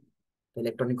 The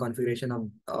electronic configuration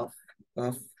of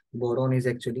boron is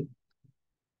actually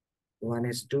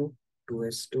 1s2,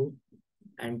 2s2,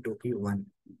 and 2p1.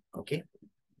 Okay,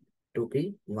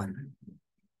 2p1.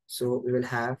 So we will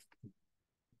have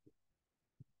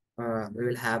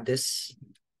this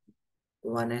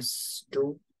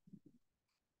 1s2,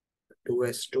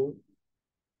 2s2,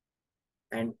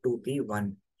 and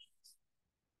 2p1.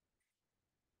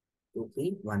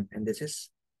 2p1, and this is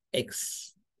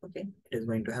X. Okay, it is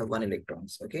going to have 1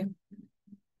 electrons. Okay,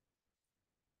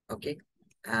 okay,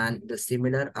 and the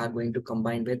similar are going to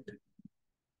combine with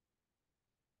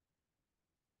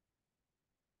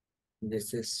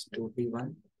this is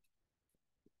 2p1.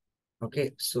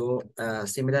 Okay, so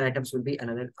similar items will be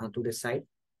another to this side.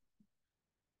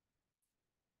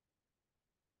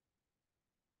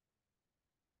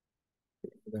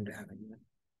 We're going to have anyone.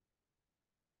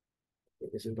 Okay,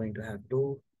 this is going to have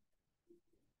 2.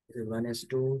 This is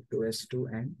 1s2, 2s2,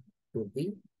 and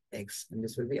 2px, and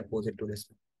this will be opposite to this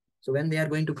one. So when they are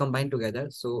going to combine together,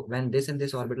 so when this and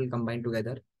this orbital combine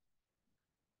together,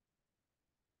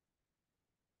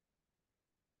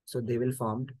 so they will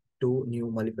form 2 new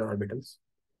molecular orbitals.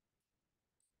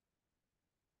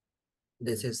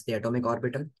 This is the atomic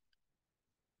orbital.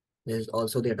 This is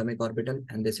also the atomic orbital,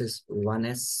 and this is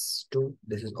 1s2.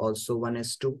 This is also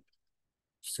 1s2.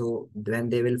 So when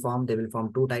they will form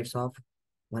 2 types of,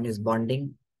 one is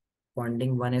bonding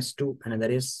 1s2,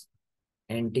 another is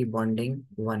anti-bonding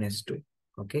 1s2.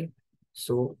 Okay.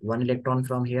 So 1 electron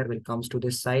from here will comes to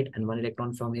this side, and 1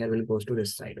 electron from here will goes to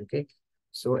this side. Okay.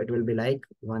 So it will be like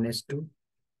 1s2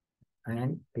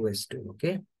 and 2s2.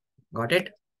 Okay. Got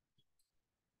it?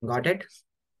 Got it?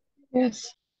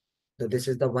 Yes. So this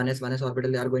is the 1s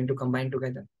orbital they are going to combine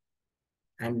together.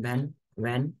 And then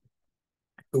when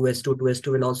 2s2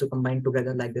 will also combine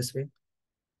together like this way.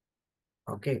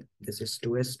 Okay, this is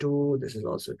 2s2, this is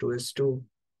also 2s2,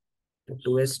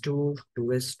 2s2,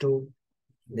 2s2.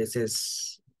 This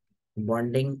is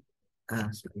bonding,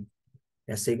 sorry,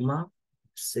 a sigma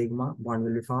bond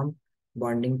will be formed,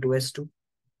 bonding 2s2,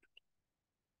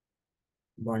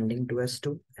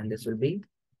 and this will be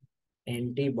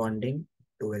anti-bonding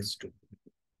 2s2.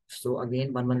 So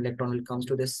again, one electron will comes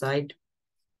to this side.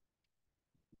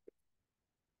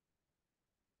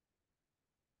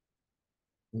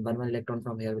 One electron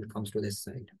from here will comes to this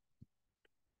side.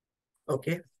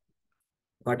 Okay,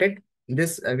 got it?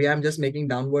 This we are just making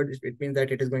downward. It means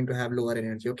that it is going to have lower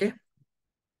energy. Okay,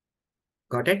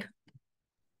 got it?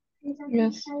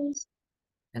 Yes.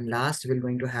 And last, we're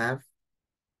going to have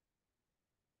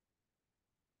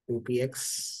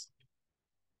 2px,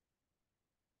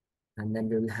 and then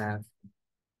we will have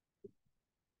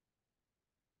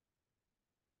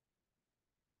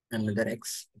another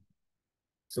x.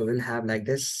 So we'll have like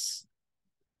this.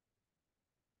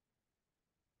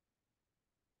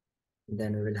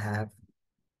 Then we will have,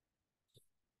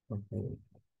 okay.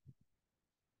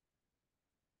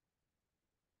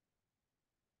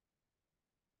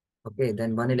 Okay,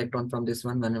 then 1 electron from this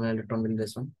one, 1 electron will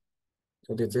this one.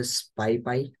 So this is pi,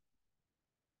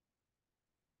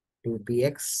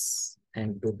 2px,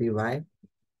 and 2py.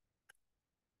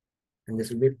 And this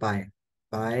will be pi,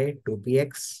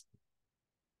 2px,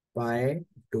 pi,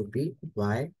 2py,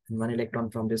 and 1 electron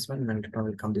from this one, 1 electron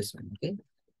will come this one. Okay,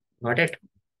 got it?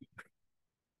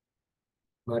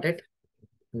 Got it?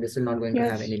 And this will not going to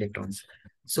have Yes. any electrons.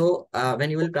 So when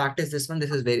you will practice this one, this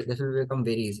will become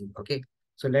very easy. Okay.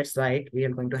 So let's write, we are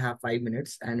going to have 5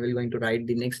 minutes and we're going to write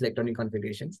the next electronic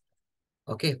configurations.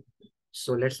 Okay.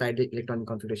 So let's write the electronic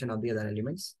configuration of the other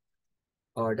elements.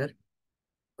 Order.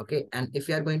 Okay. And if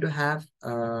you are going to have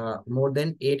more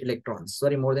than 8 electrons,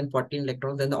 sorry, more than 14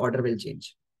 electrons, then the order will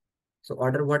change. So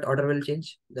what order will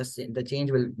change? The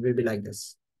change will be like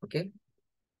this. Okay.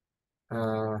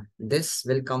 This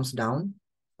will comes down.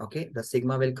 Okay. The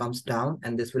sigma will comes down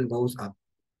and this will goes up.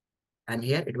 And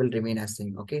here it will remain as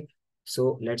same. Okay.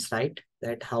 So let's write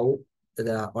that how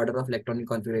the order of electronic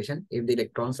configuration if the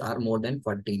electrons are more than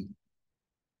 14.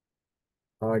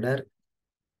 Order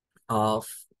of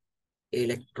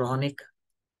electronic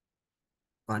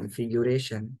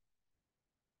configuration,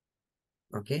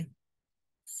 okay,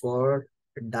 for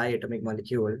diatomic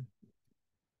molecule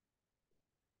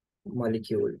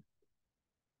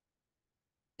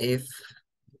if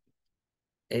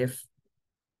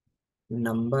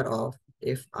number of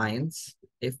if ions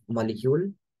if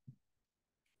molecules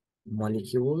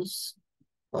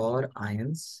or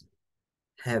ions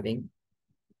having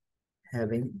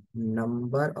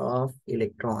number of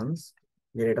electrons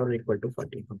greater or equal to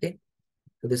 14. Okay,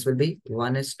 so this will be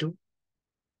 1s2,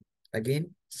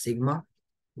 again sigma,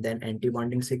 then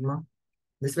anti-bonding sigma.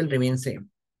 This will remain same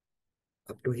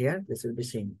up to here. This will be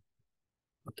same.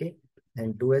 Okay,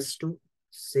 then 2s2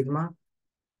 sigma,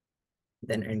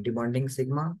 then anti-bonding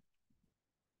sigma,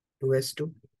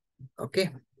 2s2.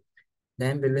 Okay,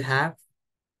 then will we have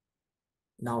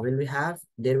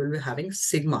there will be having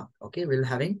sigma. Okay, we'll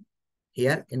having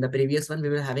here in the previous one we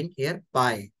will having here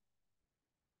pi.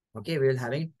 Okay, we will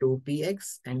having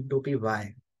 2px and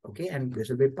 2py. Okay, and this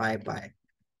will be pi.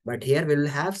 But here we will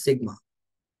have sigma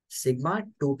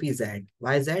 2pz.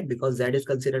 Why z? Because z is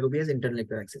considered to be as internal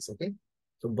nuclear axis. Okay,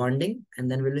 so bonding, and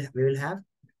then we will have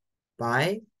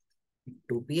pi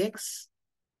 2px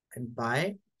and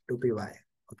pi 2py.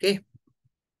 Okay,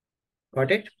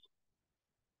 got it?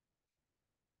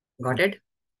 Got it?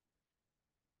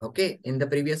 Okay, in the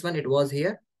previous one it was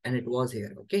here and it was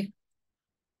here. Okay,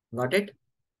 got it?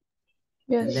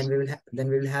 Yes. And then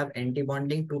we will have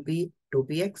anti-bonding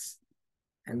 2px,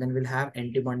 and then we'll have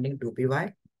anti-bonding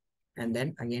 2py, and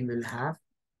then again we'll have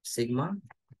sigma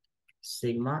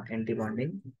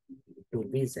anti-bonding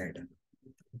 2pz.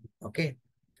 Okay,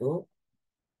 so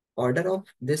order of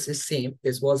this is same.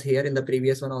 This was here in the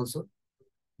previous one also,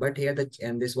 but here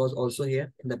and this was also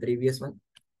here in the previous one,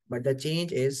 but the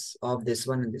change is of this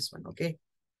one and this one. Okay,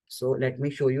 so let me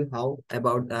show you how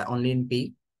about only in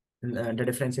P, the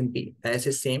difference in P. S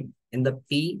is same in the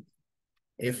P.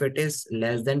 If it is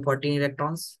less than 14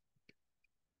 electrons,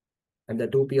 and the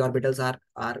two p orbitals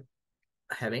are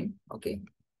having, okay,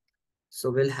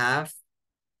 so we'll have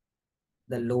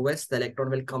the lowest, the electron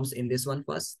will comes in this one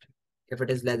first. If it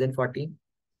is less than 14,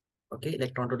 okay,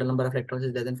 electron total number of electrons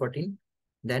is less than 14,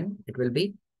 then it will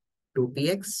be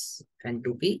 2px and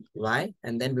 2py,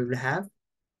 and then we will have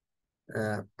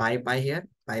pi here,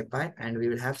 pi, and we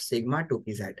will have sigma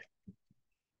 2pz.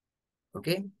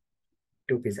 Okay,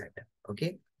 2pz.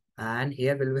 Okay, and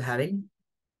here we'll be having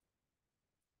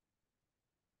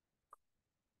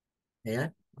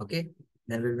here. Okay,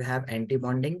 then we will have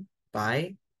anti-bonding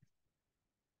pi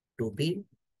 2p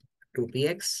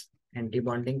 2px,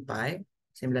 anti-bonding pi,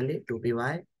 similarly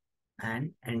 2py,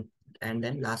 and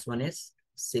then last one is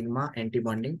sigma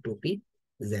anti-bonding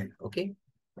 2pz. Okay,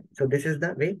 so this is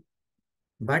the way.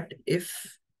 But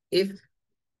if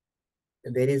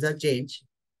there is a change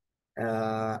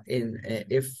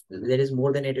if there is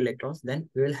more than 8 electrons, then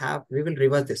we will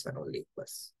reverse this one only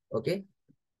first. Okay,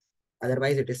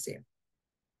 otherwise it is same.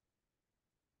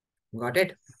 Got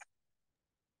it?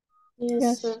 Yes,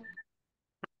 Yes. sir.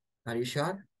 Are you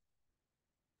sure?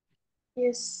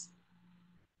 Yes.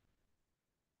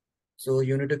 So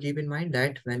you need to keep in mind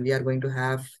that when we are going to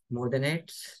have more than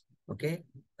 8, okay,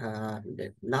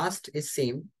 the last is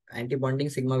same, anti-bonding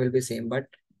sigma will be same, but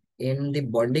in the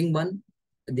bonding one,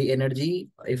 the energy,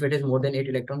 if it is more than 8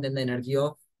 electrons, then the energy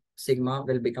of sigma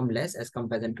will become less as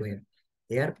comparison to here.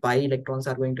 Here, pi electrons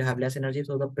are going to have less energy,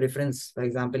 so the preference, for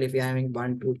example, if you are having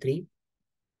 1, 2, 3,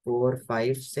 4,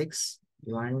 5, 6,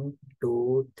 1,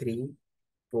 2, 3,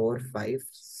 4, 5,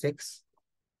 6.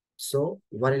 So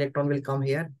one electron will come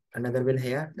here, another will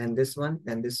here, then this one,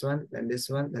 then this one, then this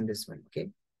one, then this one. Okay.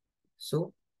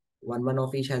 So one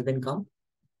of each has been come,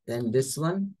 then this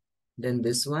one, then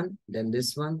this one, then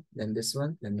this one, then this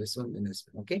one, then this one, then this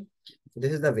one. Okay. So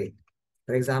this is the way.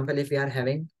 For example, if we are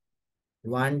having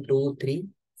 1, 2, 3,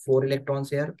 4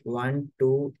 electrons here, 1,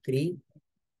 2, 3,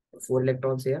 4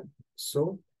 electrons here.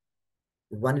 So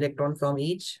one electron from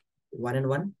each, 1 and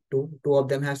 1, 2 of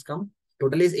them has come.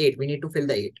 Total is 8. We need to fill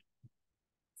the 8.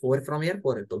 4 from here,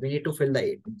 4. So we need to fill the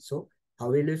 8. So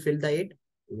how will we fill the 8?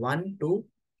 1, 2,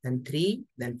 then 3,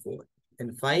 then 4,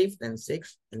 then 5, then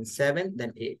 6, then 7,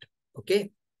 then 8.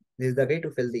 Okay. This is the way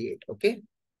to fill the 8. Okay.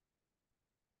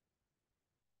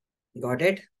 Got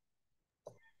it?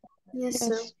 Yes,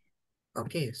 sir. Yes.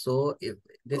 Okay, so if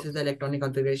this is the electronic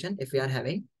configuration, if we are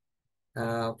having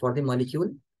for the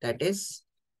molecule that is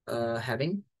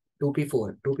having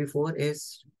 2p4. 2p4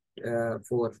 is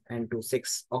 4 and 2,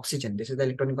 6. Oxygen. This is the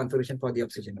electronic configuration for the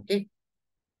oxygen. Okay,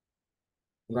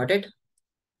 got it?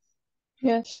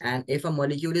 Yes. And if a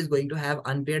molecule is going to have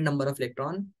unpaired number of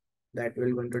electron, that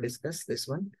we're going to discuss this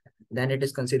one, then it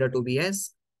is considered to be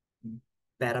as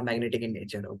paramagnetic in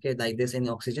nature. Okay, like this in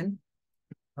oxygen.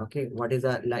 Okay, what is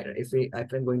the, like, if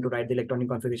I'm going to write the electronic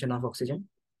configuration of oxygen,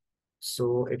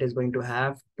 so it is going to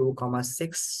have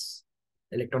 2,6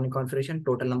 electronic configuration.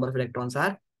 Total number of electrons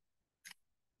are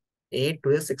 8 to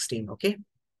the 16. Okay,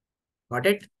 got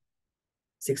it?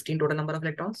 16 total number of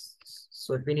electrons.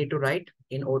 So if we need to write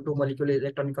in O2 molecule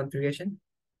electronic configuration,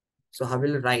 so how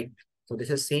will we write? So this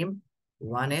is same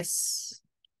 1s2.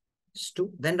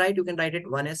 Then you can write it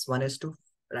 1s, 1s2,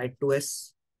 write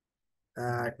 2s,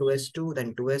 2s2,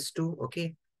 then 2s2.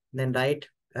 Okay, then write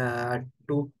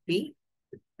 2p,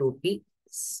 2p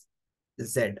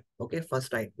z. Okay,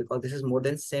 first write, because this is more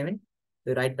than 7.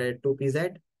 We write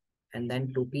 2pz and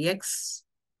then 2px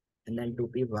and then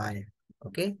 2py.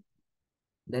 Okay,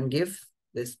 then give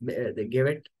this, they give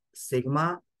it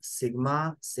sigma,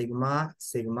 sigma, sigma,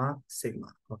 sigma, sigma.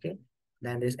 Okay,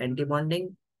 then this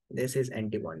anti-bonding, this is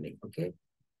anti-bonding. Okay,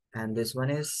 and this one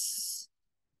is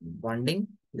bonding,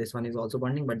 this one is also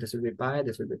bonding, but this will be pi,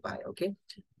 this will be pi. Okay,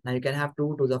 now you can have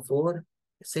 2 to the 4,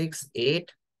 6,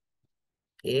 8,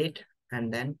 8,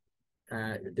 and then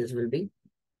this will be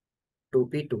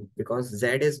 2p2, because z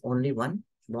is only one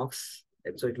box,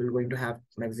 so it will going to have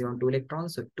maximum 2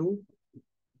 electrons. So 2,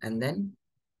 and then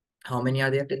how many are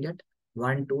there till yet?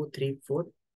 1, 2, 3, 4,